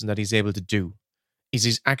Wes Anderson that he's able to do is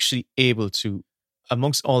he's actually able to,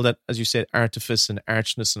 amongst all that, as you said, artifice and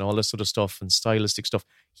archness and all this sort of stuff and stylistic stuff,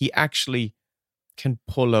 he actually can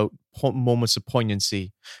pull out moments of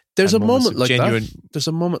poignancy. There's a moment like that. There's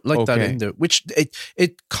a moment like that in there, which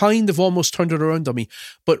it kind of almost turned it around on me.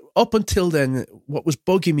 But up until then, what was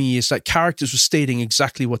bugging me is that characters were stating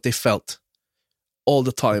exactly what they felt all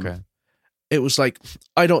the time. Okay. It was like,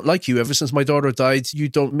 I don't like you. Ever since my daughter died, you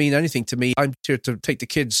don't mean anything to me. I'm here to take the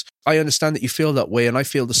kids. I understand that you feel that way, and I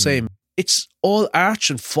feel the same. It's all arch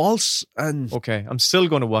and false. And okay, I'm still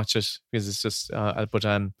going to watch it because it's just.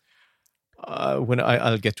 When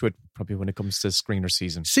I'll get to it probably when it comes to screener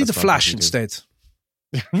season. See The Flash instead.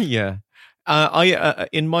 Yeah, I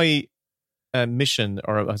in my mission,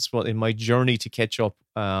 or in my journey to catch up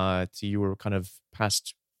to your kind of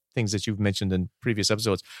past things that you've mentioned in previous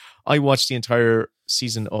episodes, I watched the entire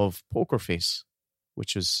season of Poker Face,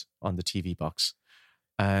 which is on the TV box.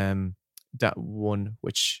 That one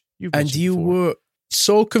which you mentioned you before. Were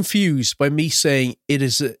so confused by me saying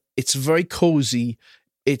it's very cozy.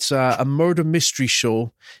 It's a murder mystery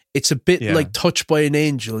show. It's a bit like Touched by an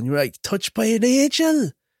Angel. And you're like, Touched by an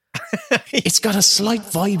Angel? It's got a slight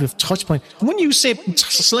vibe of Touched by... When you say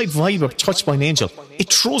slight vibe of Touched by an Angel,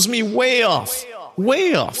 it throws me way off.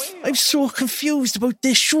 Way off. I'm so confused about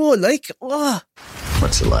this show. Like,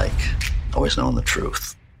 What's it like? Always knowing the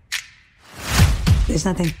truth. There's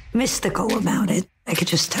nothing mystical about it. I could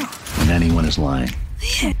just tell. When anyone is lying.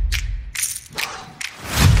 Yeah.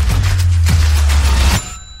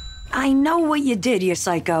 I know what you did, you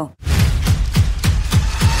psycho.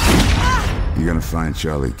 You're gonna find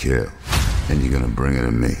Charlie killed, and you're gonna bring it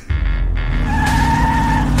to me.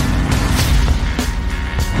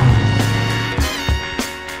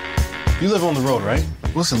 You live on the road, right?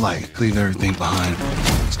 What's it like? Leave everything behind,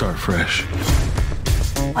 start fresh.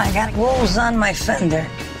 I got wolves on my fender.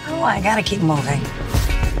 Oh, I gotta keep moving.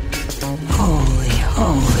 Holy.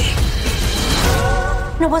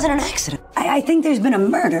 It wasn't an accident. I think there's been a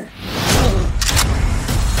murder.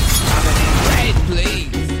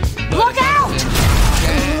 Look out!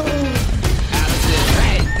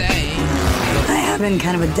 I have been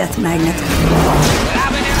kind of a death magnet.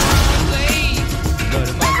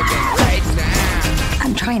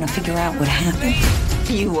 I'm trying to figure out what happened.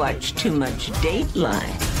 You watch too much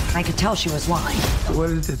Dateline. I could tell she was lying. What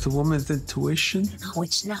is it, the woman's intuition? No,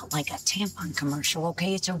 it's not like a tampon commercial,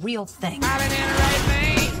 okay? It's a real thing.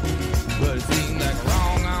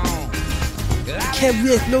 Can't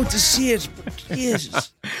wait no to see it.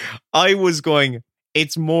 Jesus. I was going,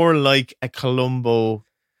 it's more like a Columbo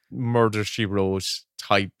Murder, She Wrote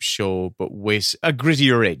type show, but with a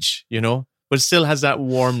grittier edge, you know? But it still has that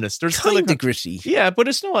warmness. There's still Kind of gritty. Yeah, but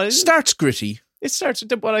it's not. It starts gritty. It starts,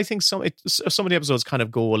 but I think some of the episodes kind of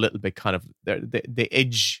go a little bit kind of, they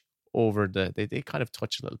edge over they kind of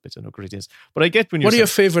touch a little bit on how gritty it is. But I get when you're What are your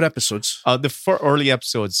favourite episodes? The early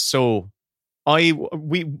episodes. So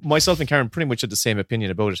myself and Karen pretty much had the same opinion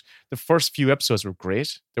about it. The first few episodes were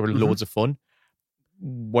great. They were loads of fun.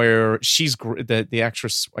 Where she's the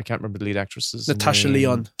actress, I can't remember the lead actress's Natasha name.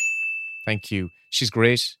 Lyonne. Thank you. She's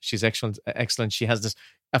great. She's excellent. She has this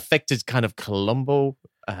affected kind of Columbo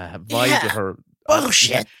vibe to her.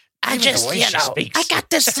 Bullshit. I just, I got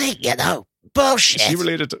this thing, bullshit.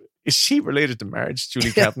 Is she related to Marge, Julie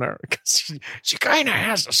Kavner? Because she kind of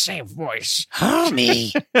has the same voice.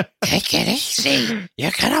 Homie, take it easy.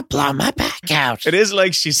 You're gonna blow my back out. It is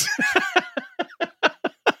like she's...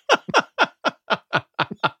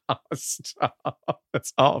 Stop.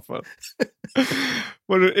 That's awful.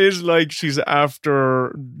 But it is like she's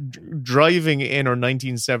after driving in her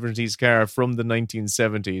 1970s car from the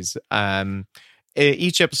 1970s.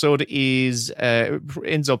 Each episode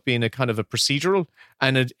ends up being a kind of a procedural,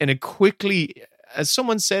 and it quickly, as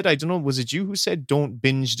someone said, I don't know, was it you who said don't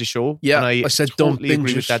binge the show? Yeah, and I said totally don't binge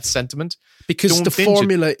agree it. with that sentiment Because Don't the binge it.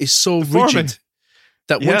 formula is so rigid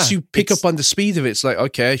that once you pick it's- up on the speed of it, it's like,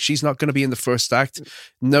 okay, she's not going to be in the first act.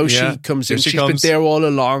 No, Yeah, she comes here in. she She's comes. been there all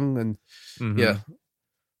along, and yeah.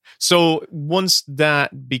 So once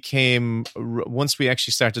we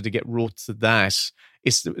actually started to get wrote to that,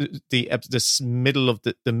 it's the middle of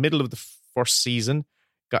the first season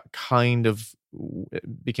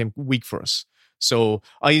became weak for us. So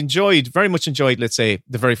I very much enjoyed, let's say,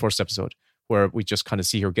 the very first episode where we just kind of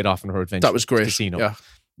see her get off on her adventure. That was great. To the casino. Yeah.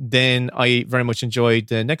 Then I very much enjoyed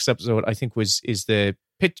the next episode. I think is the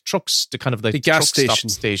pit trucks, the kind of the gas truck station.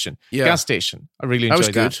 stop station. Yeah. Gas station. I really That was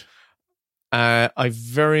enjoyed good.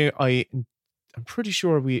 I'm pretty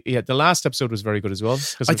sure the last episode was very good as well.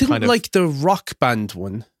 I didn't like the rock band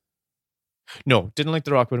one. No, didn't like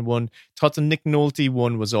the rock band one. Thought the Nick Nolte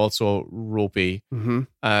one was also ropey. Mm-hmm.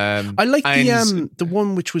 I like the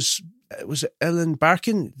one which was Ellen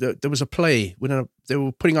Barkin. There was a play when they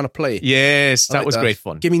were putting on a play. Yes, that was great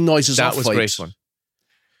fun. Give me noises. That off was vibes. great fun.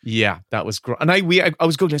 Yeah, that was great. And I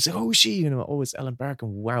was going to say, oh, is she? It's Ellen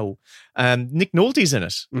Barkin. Wow. Nick Nolte's in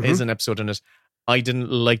it. Mhm. Is an episode in it. I didn't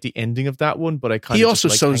like the ending of that one, but I kind He of also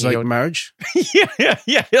just sounds like hanging out. Marge.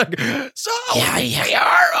 Yeah. So we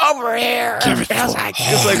are over here.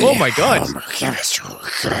 It's like, oh my god,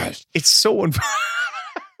 it's so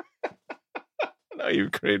now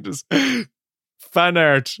you've created this fan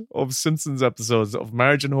art of Simpsons episodes of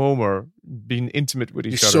Marge and Homer being intimate with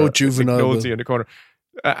each You're other. so Nick juvenile, Nolte Will. in the corner.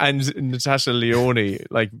 And Natasha Lyonne,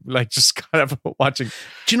 like just kind of watching.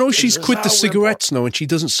 Do you know she's quit the cigarettes now, and she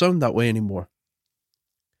doesn't sound that way anymore?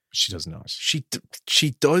 She does not. She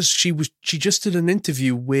does. She just did an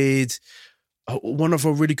interview with one of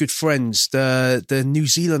her really good friends, the New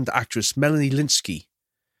Zealand actress Melanie Linsky.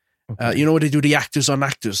 Okay. You know what they do, the actors on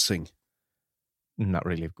actors thing. Not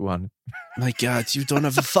really. Go on. My God, you don't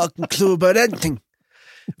have a fucking clue about anything.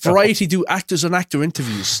 Variety do actors on actor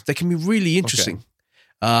interviews. They can be really interesting.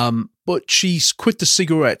 But she's quit the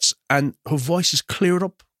cigarettes and her voice is cleared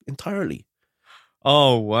up entirely.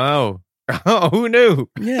 Oh, wow. Oh, who knew?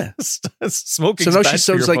 Yeah. Smoking. So now she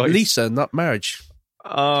sounds like Lisa, not Marge.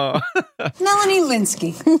 Oh. Melanie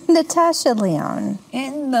Linsky. Natasha Lyonne.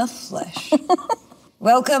 In the flesh.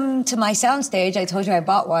 Welcome to my soundstage. I told you I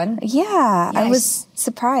bought one. Yeah, Yes. I was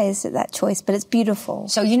surprised at that choice, but it's beautiful.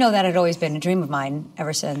 So you know that had always been a dream of mine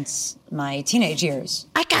ever since my teenage years.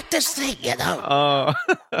 I got this thing, you know.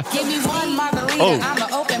 Give me one margarita, I'ma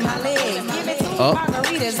open my leg. Give me two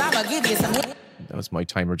margaritas, I'ma give you some. That was my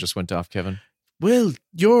timer just went off, Kevin. Well,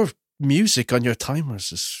 your music on your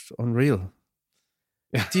timers is unreal.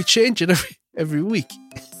 Do you change it every week?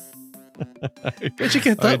 Where'd you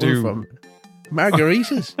get that one from?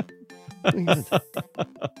 Margaritas.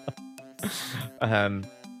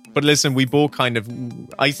 But listen, we both kind of.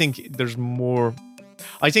 I think there's more.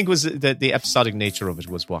 I think it was the episodic nature of it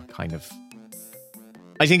was what kind of.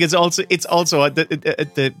 I think it's also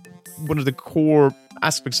the one of the core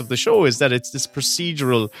aspects of the show is that it's this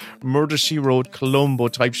procedural Murder She Wrote Columbo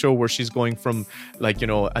type show where she's going from a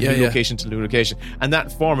new location to new location, and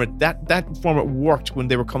that format worked when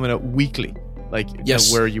they were coming out weekly.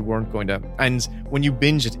 Where you weren't going to, and when you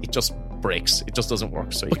binge it, it just breaks. It just doesn't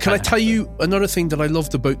work. So, but can I tell you another thing that I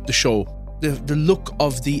loved about the show? The look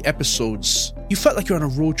of the episodes. You felt like you're on a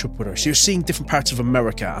road trip with her, so you're seeing different parts of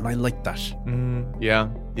America, and I liked that. Yeah.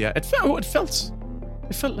 It felt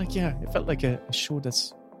like a show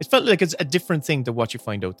that's. It felt like it's a different thing than what you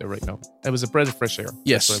find out there right now. It was a breath of fresh air.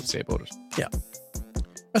 Yes, that's what I would say about it. Yeah,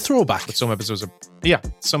 a throwback. But some episodes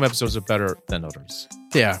are better than others.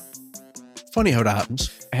 They are. Funny how that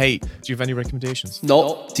happens. Hey, do you have any recommendations?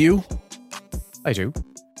 No. Do you? I do.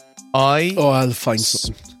 I'll find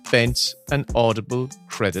something. Spent an Audible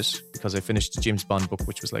credit because I finished the James Bond book,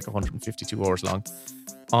 which was like 152 hours long,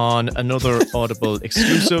 on another Audible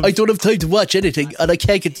exclusive. I don't have time to watch anything, and I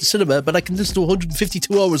can't get to cinema, but I can listen to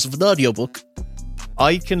 152 hours of an audiobook.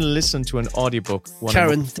 I can listen to an audiobook when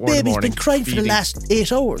Karen, the baby's been crying for the last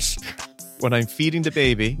 8 hours. When I'm feeding the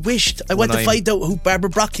baby. Wished I went to find out who Barbara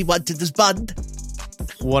Broccoli wanted as Bond.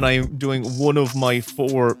 When I'm doing one of my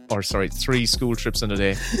 3 school trips in a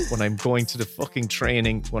day. When I'm going to the fucking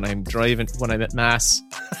training. When I'm driving. When I'm at Mass.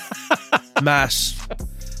 Mass.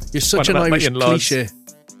 You're such an Irish cliche.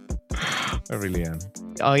 I really am.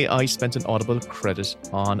 I spent an Audible credit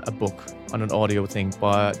on a book, on an audio thing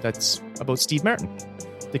that's about Steve Martin.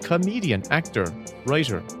 The comedian, actor,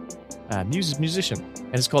 writer, musician.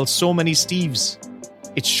 And it's called So Many Steves.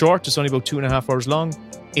 It's short. It's only about 2.5 hours long.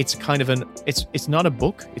 It's kind of it's not a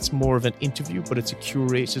book. It's more of an interview, but it's a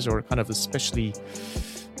curated or kind of especially.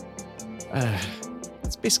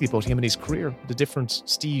 It's basically about him and his career, the different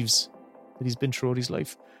Steves that he's been throughout his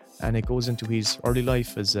life, and it goes into his early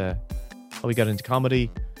life as how he got into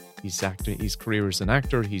comedy, his career as an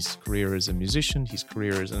actor, his career as a musician, his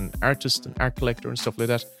career as an artist, an art collector, and stuff like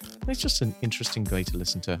that. And it's just an interesting guy to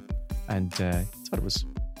listen to, and I thought it was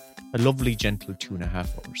a lovely, gentle 2.5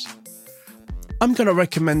 hours. I'm going to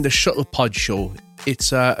recommend the Shuttle Pod Show.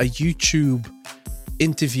 It's a YouTube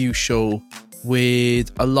interview show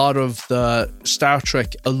with a lot of the Star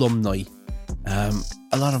Trek alumni.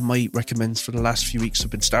 A lot of my recommends for the last few weeks have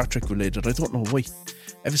been Star Trek related. I don't know why.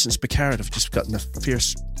 Ever since Picard, I've just gotten a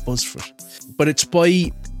fierce buzz for it. But it's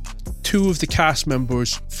by 2 of the cast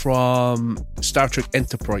members from Star Trek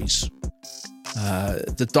Enterprise.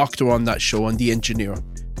 The doctor on that show and the engineer.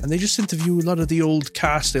 And they just interview a lot of the old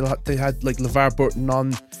cast. They had like LeVar Burton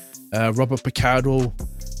on, Robert Picardo,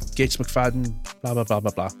 Gates McFadden, blah, blah, blah,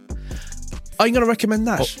 blah, blah. I'm going to recommend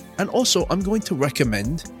that. And also, I'm going to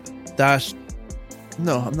recommend that...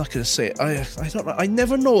 No, I'm not going to say it. I don't know. I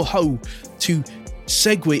never know how to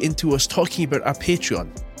segue into us talking about our Patreon.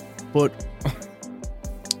 But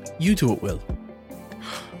you do it, Will.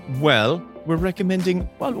 Well, we're recommending...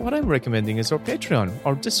 Well, what I'm recommending is our Patreon,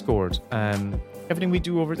 our Discord, everything we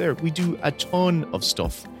do over there. We do a ton of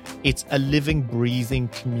stuff. It's a living, breathing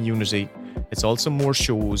community. It's also more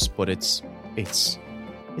shows, but it's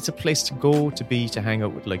a place to go, to be, to hang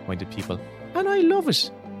out with like-minded people. And I love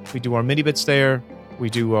it. We do our mini bits there. We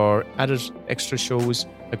do our added extra shows.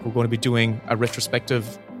 Like we're going to be doing a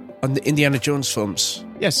retrospective on the Indiana Jones films.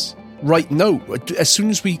 Yes. Right now, as soon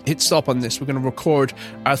as we hit stop on this, we're going to record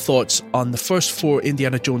our thoughts on the first 4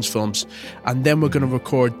 Indiana Jones films, and then we're going to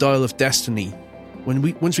record Dial of Destiny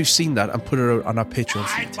once we've seen that and put it out on our Patreon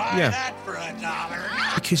feed. I'd buy that for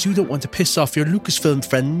 $1. Because you don't want to piss off your Lucasfilm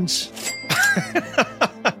friends.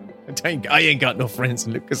 I ain't got no friends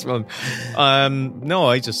in Lucasfilm. No,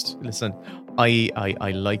 I just listen.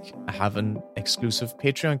 I like having exclusive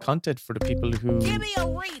Patreon content for the people who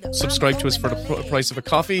subscribe to us for the price of a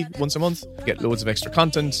coffee once a month. Get loads of extra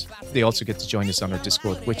content. They also get to join us on our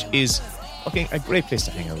Discord, which is a great place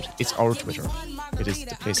to hang out. It's our Twitter. It is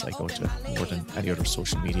the place I go to more than any other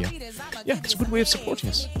social media. Yeah, it's a good way of supporting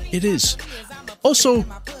us. It is. Also,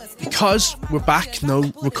 because we're back now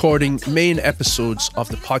recording main episodes of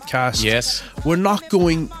the podcast. Yes. We're not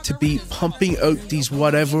going to be pumping out these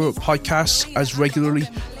whatever podcasts as regularly,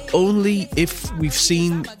 only if we've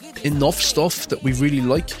seen enough stuff that we really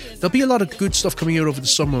like. There'll be a lot of good stuff coming out over the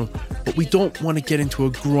summer, but we don't want to get into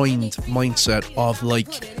a grind mindset of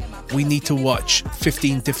like, we need to watch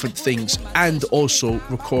 15 different things and also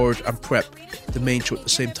record and prep the main show at the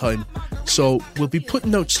same time. So we'll be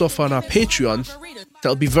putting out stuff on our Patreon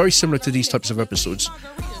that'll be very similar to these types of episodes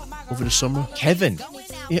over the summer. Kevin,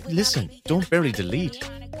 listen, don't bury the lead.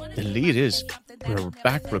 The lead is we're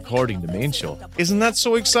back recording the main show. Isn't that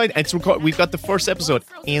so exciting? We've got the first episode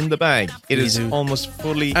in the bag. It is almost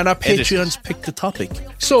fully and our edited. Patreons picked the topic.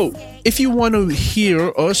 So if you want to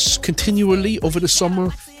hear us continually over the summer,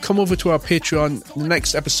 come over to our Patreon. The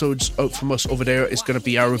next episodes out from us over there is going to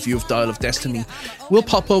be our review of Dial of Destiny. We'll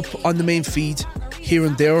pop up on the main feed here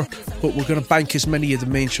and there, but we're going to bank as many of the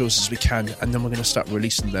main shows as we can, and then we're going to start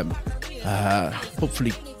releasing them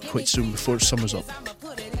hopefully quite soon before the summer's up.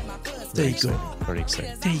 There you go. Very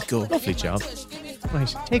exciting. There you go. Lovely job.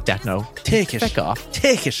 Right, take that now. Take it. Back off.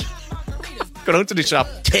 Take it. Go down to the shop.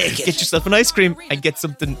 Take it. Get yourself an ice cream and get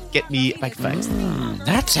me a bag of fags.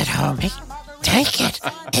 That's it, homie. Take it.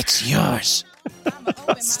 It's yours.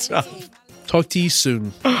 Stop. Talk to you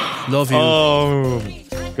soon. Love you. Oh,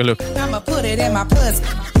 good luck. I'ma put it in my pussy.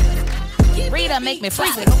 Rita make me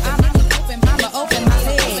freak it. I'ma open my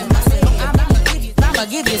legs. I'ma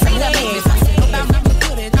give you some legs.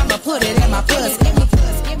 I'ma put it in my pussy.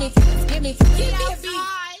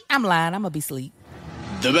 I'm lying. I'ma be asleep.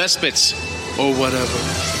 The best bits, or whatever.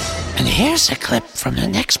 And here's a clip from the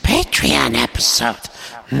next Patreon episode.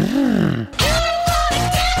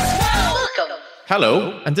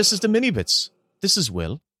 Hello, and this is the Mini Bits. This is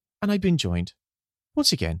Will, and I've been joined,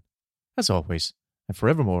 once again, as always, and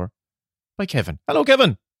forevermore, by Kevin. Hello,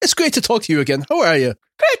 Kevin. It's great to talk to you again. How are you?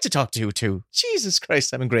 Great to talk to you too. Jesus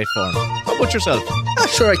Christ, I'm in great form. How about yourself? I'm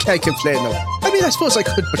sure I can't complain now. I mean, I suppose I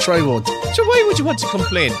could, but I won't. So why would you want to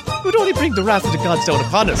complain? It would only bring the wrath of the gods down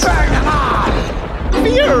upon us. Burn them on!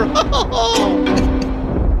 Fear!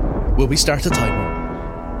 Will we start a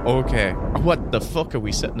timer? Okay. What the fuck are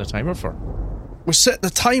we setting a timer for? We're setting a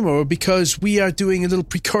timer because we are doing a little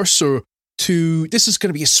precursor to... This is going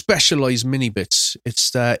to be a specialised mini bits. It's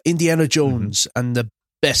the Indiana Jones and the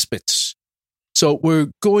best bits. So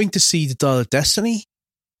we're going to see the Dial of Destiny.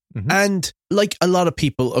 And like a lot of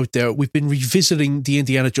people out there, we've been revisiting the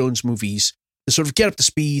Indiana Jones movies to sort of get up to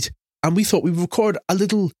speed. And we thought we would record a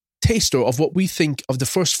little taster of what we think of the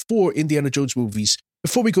first 4 Indiana Jones movies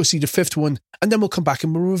before we go see the 5th one. And then we'll come back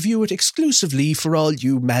and we'll review it exclusively for all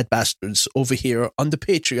you mad bastards over here on the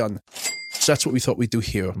Patreon. So that's what we thought we'd do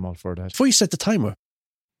here. I'm all for that. Before you set the timer,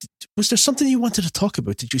 was there something you wanted to talk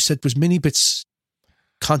about that you said was mini bits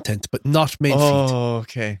content, but not main feed? Oh,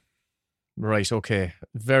 okay. Right, okay.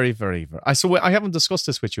 Very, very, very. So I haven't discussed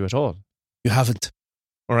this with you at all. You haven't.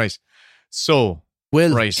 All right. So,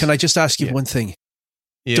 Will, right. Can I just ask you one thing?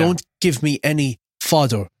 Yeah. Don't give me any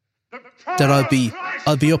fodder that I'll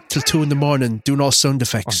be up till 2 a.m. doing all sound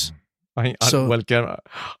effects. I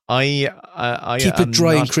keep it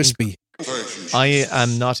dry and crispy. I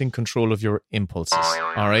am not in control of your impulses.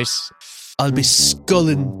 All right. I'll be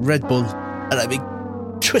sculling Red Bull and I'll be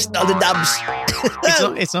twisting all the knobs.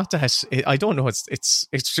 It's not that. I don't know.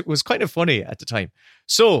 It was kind of funny at the time.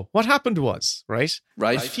 So what happened was, right?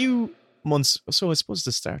 A few months. So I suppose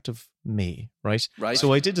the start of May, right?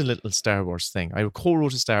 So I did a little Star Wars thing. I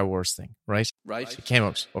co-wrote a Star Wars thing, right? It came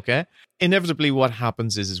out, okay? Inevitably, what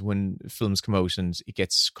happens is when films come out and it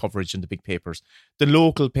gets coverage in the big papers, the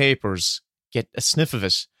local papers get a sniff of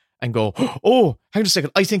it and go, oh, hang on a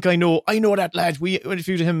second, I think I know that lad. We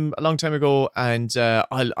interviewed him a long time ago, and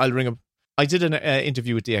I'll ring him. I did an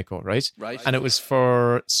interview with The Echo, right? And it was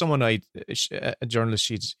for someone a journalist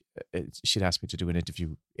she'd asked me to do an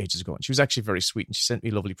interview ages ago, and she was actually very sweet, and she sent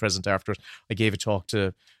me a lovely present after it. I gave a talk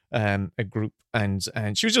to a group, and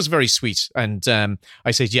she was just very sweet. And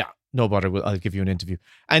I said, yeah, no bother, I'll give you an interview.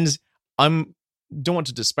 And don't want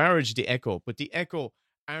to disparage The Echo, but The Echo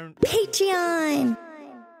aren't Patreon.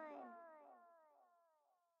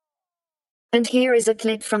 And here is a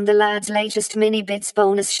clip from the lad's latest Mini Bits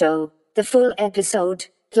bonus show. The full episode,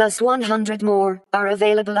 plus 100 more, are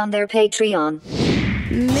available on their Patreon.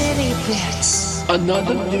 Mini Bits.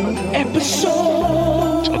 Another new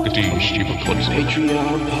episode. Talk to you, stupid clubs.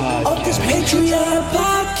 Patreon podcast. Of this Patreon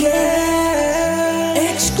podcast.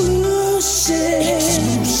 Exclusive.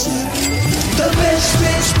 The best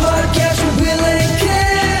bits podcast with Will and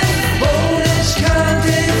Ken. Bonus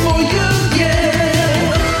content for you, yeah.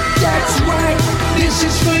 That's right. This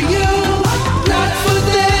is for you, not for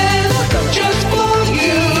them.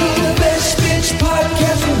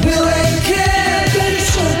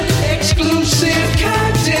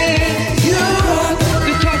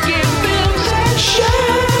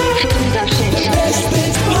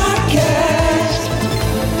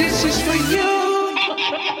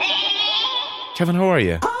 Kevin, how are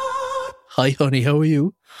you? Hi, honey. How are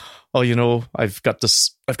you? Oh, I've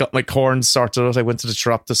got my corns sorted out. I went to the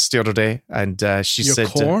Chiroptis the other day, and she Your said,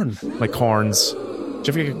 corn? my corns.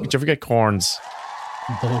 Did you ever get corns?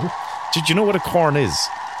 No. Did you know what a corn is?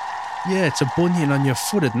 Yeah, it's a bunion on your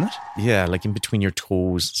foot, isn't it? Yeah, like in between your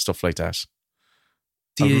toes, stuff like that.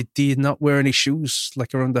 Do you not wear any shoes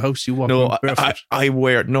like around the house? You walk around barefoot? I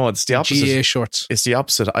wear, no, it's the opposite. GA shorts. It's the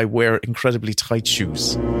opposite. I wear incredibly tight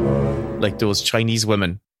shoes. Like those Chinese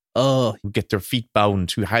women. Oh. Who get their feet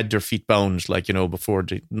bound, who had their feet bound, before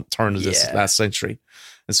the turn of this last century.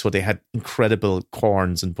 And so they had incredible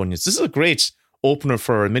corns and bunions. This is a great opener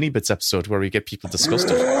for a Mini Bits episode where we get people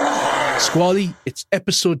disgusted. Squally, it's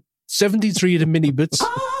episode 73 of the Mini Bits.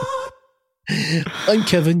 I'm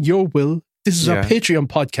Kevin, your Will. This is our Patreon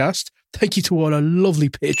podcast. Thank you to all our lovely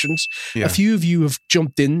patrons. Yeah. A few of you have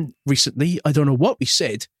jumped in recently. I don't know what we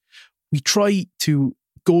said. We try to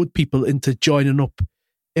goad people into joining up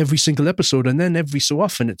every single episode, and then every so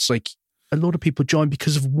often it's like a lot of people join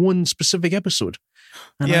because of one specific episode.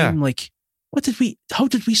 And I'm like, how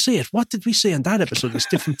did we say it? What did we say in that episode that's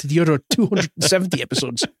different to the other 270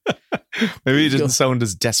 episodes? Maybe it didn't sound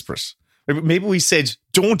as desperate. Maybe we said,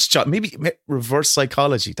 don't join. Maybe reverse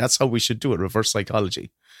psychology. That's how we should do it. Reverse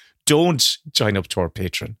psychology. Don't join up to our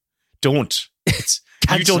Patreon. Don't.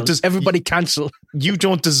 Cancel. Everybody cancel. You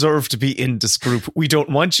don't deserve to be in this group. We don't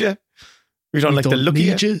want you. We don't like the look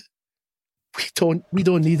of you. We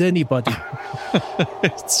don't need anybody.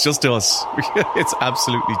 It's just us. It's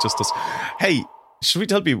absolutely just us. Hey, should we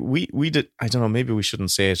tell people we did? I don't know. Maybe we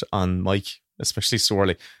shouldn't say it on mic, especially so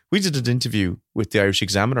early. We did an interview with the Irish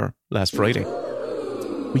Examiner last Friday.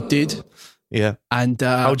 We did. Yeah. And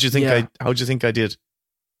how do you think I did?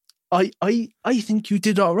 I think you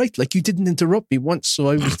did all right. Like, you didn't interrupt me once, so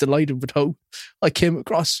I was delighted with how I came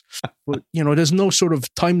across. But, there's no sort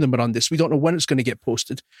of time limit on this. We don't know when it's going to get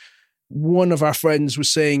posted. One of our friends was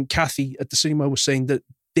saying, Kathy at the cinema was saying that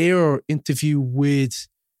their interview with,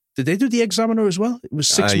 did they do the Examiner as well? It was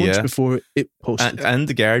 6 months before it posted. And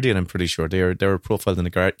the Guardian, I'm pretty sure. They were profiled in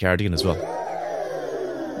the Guardian as well.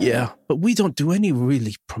 Yeah, but we don't do any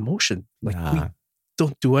really promotion. We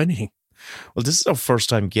don't do anything. Well, this is our first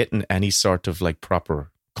time getting any sort of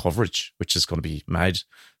proper coverage, which is going to be mad.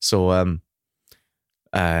 So,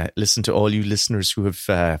 listen to all you listeners who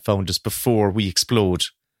have found us before we explode.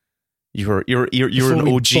 You're an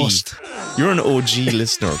OG. Bust. You're an OG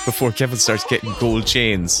listener before Kevin starts getting gold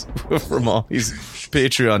chains from all his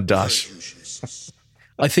Patreon dash.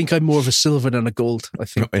 I think I'm more of a silver than a gold. I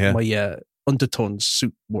think my undertones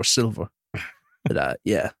suit more silver. But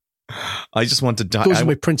yeah. I just want to die. Goes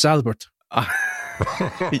with Prince Albert.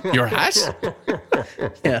 Your hat?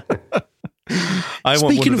 Yeah.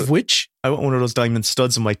 Speaking of which, I want one of those diamond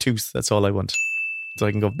studs in my tooth. That's all I want. So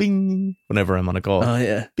I can go bing whenever I'm on a call. Oh,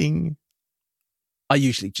 yeah. Bing. I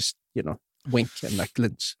usually just, wink and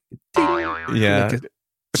glint. Yeah. Like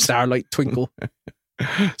a starlight twinkle.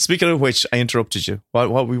 Speaking of which, I interrupted you.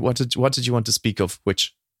 What did you want to speak of?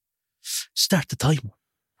 Which? Start the timer.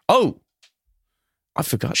 Oh! I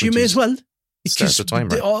forgot. You may as well. Start the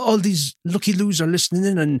timer. All these lucky loos are listening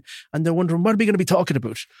in and they're wondering, what are we going to be talking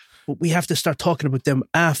about? But we have to start talking about them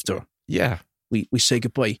after. Yeah. We say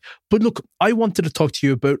goodbye. But look, I wanted to talk to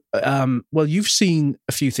you about, you've seen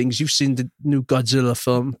a few things. You've seen the new Godzilla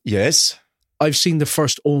film. Yes. I've seen the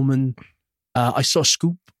first Omen. I saw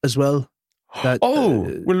Scoop as well.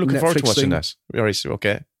 We're looking forward to watching that. All right,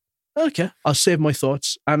 okay. Okay, I'll save my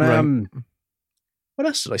thoughts. And what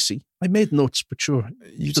else did I see? I made notes, but sure,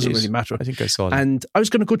 it doesn't really matter. I think I saw them. And I was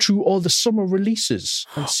going to go through all the summer releases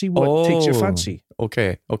and see what takes your fancy.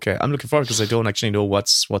 Okay. I'm looking forward because I don't actually know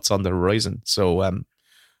what's on the horizon. So,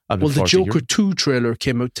 the Joker 2 trailer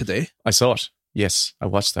came out today. I saw it. Yes, I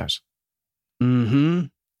watched that. Mm-hmm.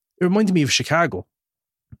 It reminded me of Chicago.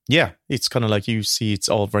 Yeah, it's kind of like you see it's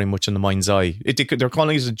all very much in the mind's eye. They're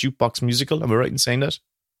calling it a jukebox musical. Am I right in saying that?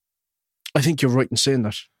 I think you're right in saying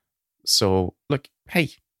that. So, look, hey,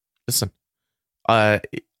 listen. I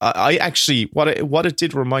actually, what it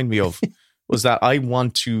did remind me of was that I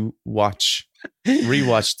want to rewatch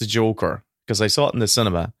The Joker because I saw it in the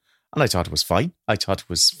cinema and I thought it was fine.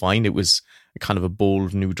 It was kind of a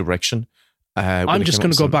bold new direction. I'm just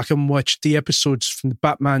going to go back and watch the episodes from the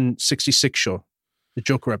Batman 66 show, the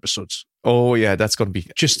Joker episodes. Oh, yeah, that's going to be...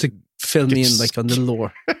 Just to fill me in on the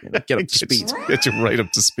lore. Get up to speed. Get you right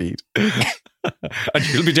up to speed. And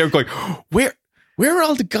you'll be there going, where are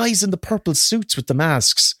all the guys in the purple suits with the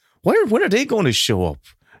masks? When are they going to show up?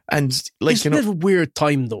 And isn't it a weird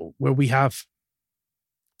time though, where we have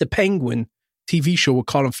the Penguin TV show with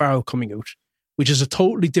Colin Farrell coming out, which is a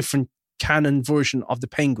totally different canon version of the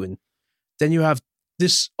Penguin Then you have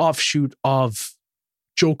this offshoot of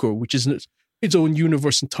Joker, which is its own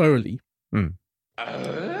universe entirely.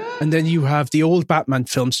 And then you have the old Batman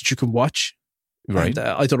films that you can watch. Right. And,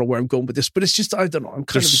 I don't know where I'm going with this, but it's just, I don't know. I'm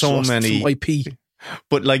kind There's of so exhausted many from IP.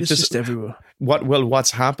 But like It's this, just everywhere.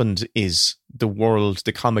 What's happened is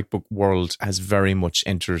the comic book world has very much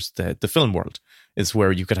entered the film world. It's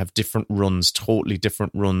where you could have different runs, totally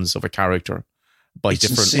different runs of a character by It's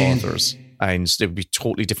different insane. authors, and there would be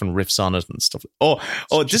totally different riffs on it and stuff. Oh,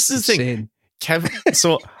 this is the thing, Kevin.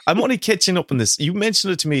 So I'm only catching up on this. You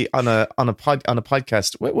mentioned it to me on a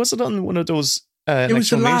podcast. Was it on one of those? It was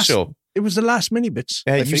the last show. It was the last mini bits.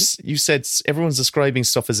 You said everyone's describing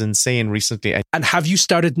stuff as insane recently. And have you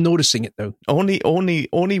started noticing it though?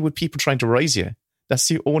 Only with people trying to rise you. That's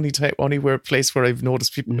the only place where I've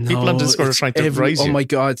noticed people on Discord are trying to rise you.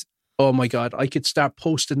 Oh my god! I could start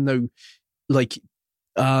posting now, like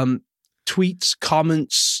tweets,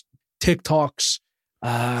 comments, TikToks,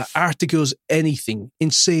 articles, anything.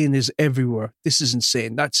 Insane is everywhere. This is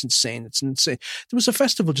insane. That's insane. It's insane. There was a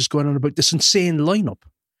festival just going on about this insane lineup.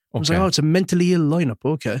 I was like, oh, it's a mentally ill lineup.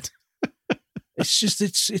 Okay. It's just,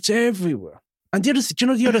 it's everywhere. And the other thing, do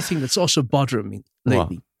you know the other thing that's also bothering me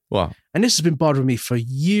lately? What? And this has been bothering me for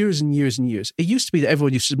years and years and years. It used to be that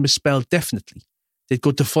everyone used to misspell definitely. They'd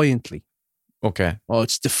go defiantly. Okay. Oh,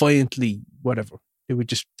 it's defiantly whatever.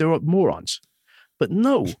 They're morons. But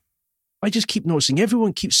no, I just keep noticing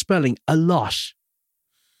everyone keeps spelling a lot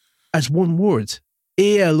as one word.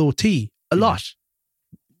 A-L-O-T, a lot.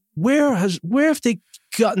 Where have they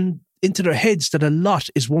gotten into their heads that a lot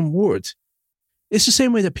is one word? It's the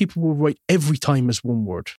same way that people will write every time as one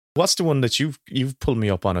word. What's the one that you've pulled me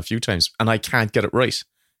up on a few times and I can't get it right?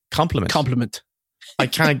 Compliment. I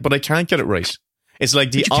can't get it right. It's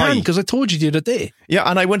like the I. Because I told you the other day. Yeah,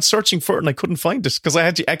 and I went searching for it and I couldn't find it because I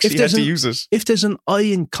had to use it. If there's an I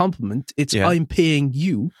in compliment, it's I'm paying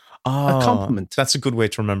you a compliment. That's a good way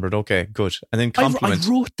to remember it. Okay, good. And then compliment. I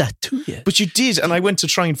wrote that to you. But you did, and I went to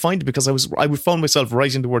try and find it because I found myself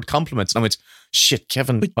writing the word compliment, and I went, shit,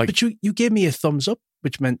 Kevin. But you gave me a thumbs up,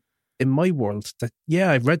 which meant in my world that,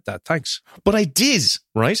 I read that. Thanks. But I did,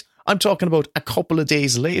 right? I'm talking about a couple of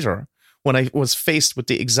days later when I was faced with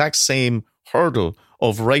the exact same hurdle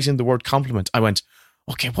of writing the word compliment. I went,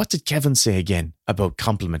 okay, what did Kevin say again about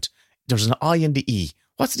compliment? There's an I and the E.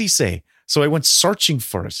 What did he say? So I went searching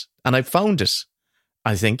for it and I found it,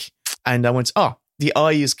 I think. And I went, the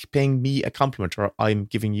I is paying me a compliment or I'm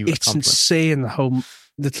giving you a compliment. It's insane how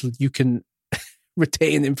little you can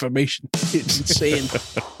retain information. It's insane.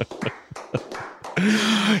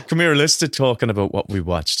 Come here, let's start talking about what we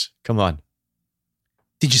watched. Come on.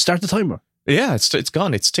 Did you start the timer? Yeah, it's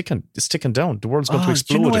gone. It's ticking. It's ticking down. The world's going to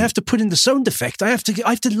explode. Do you know I have to put in the sound effect? I have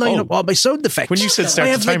to line up all my sound effects. When you said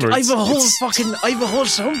start the timer, I have a whole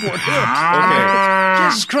soundboard here. Okay.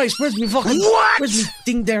 Jesus Christ, where's me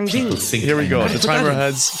ding dang ding? Here we go. The timer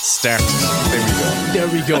has started. There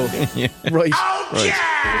we go. Yeah. Right.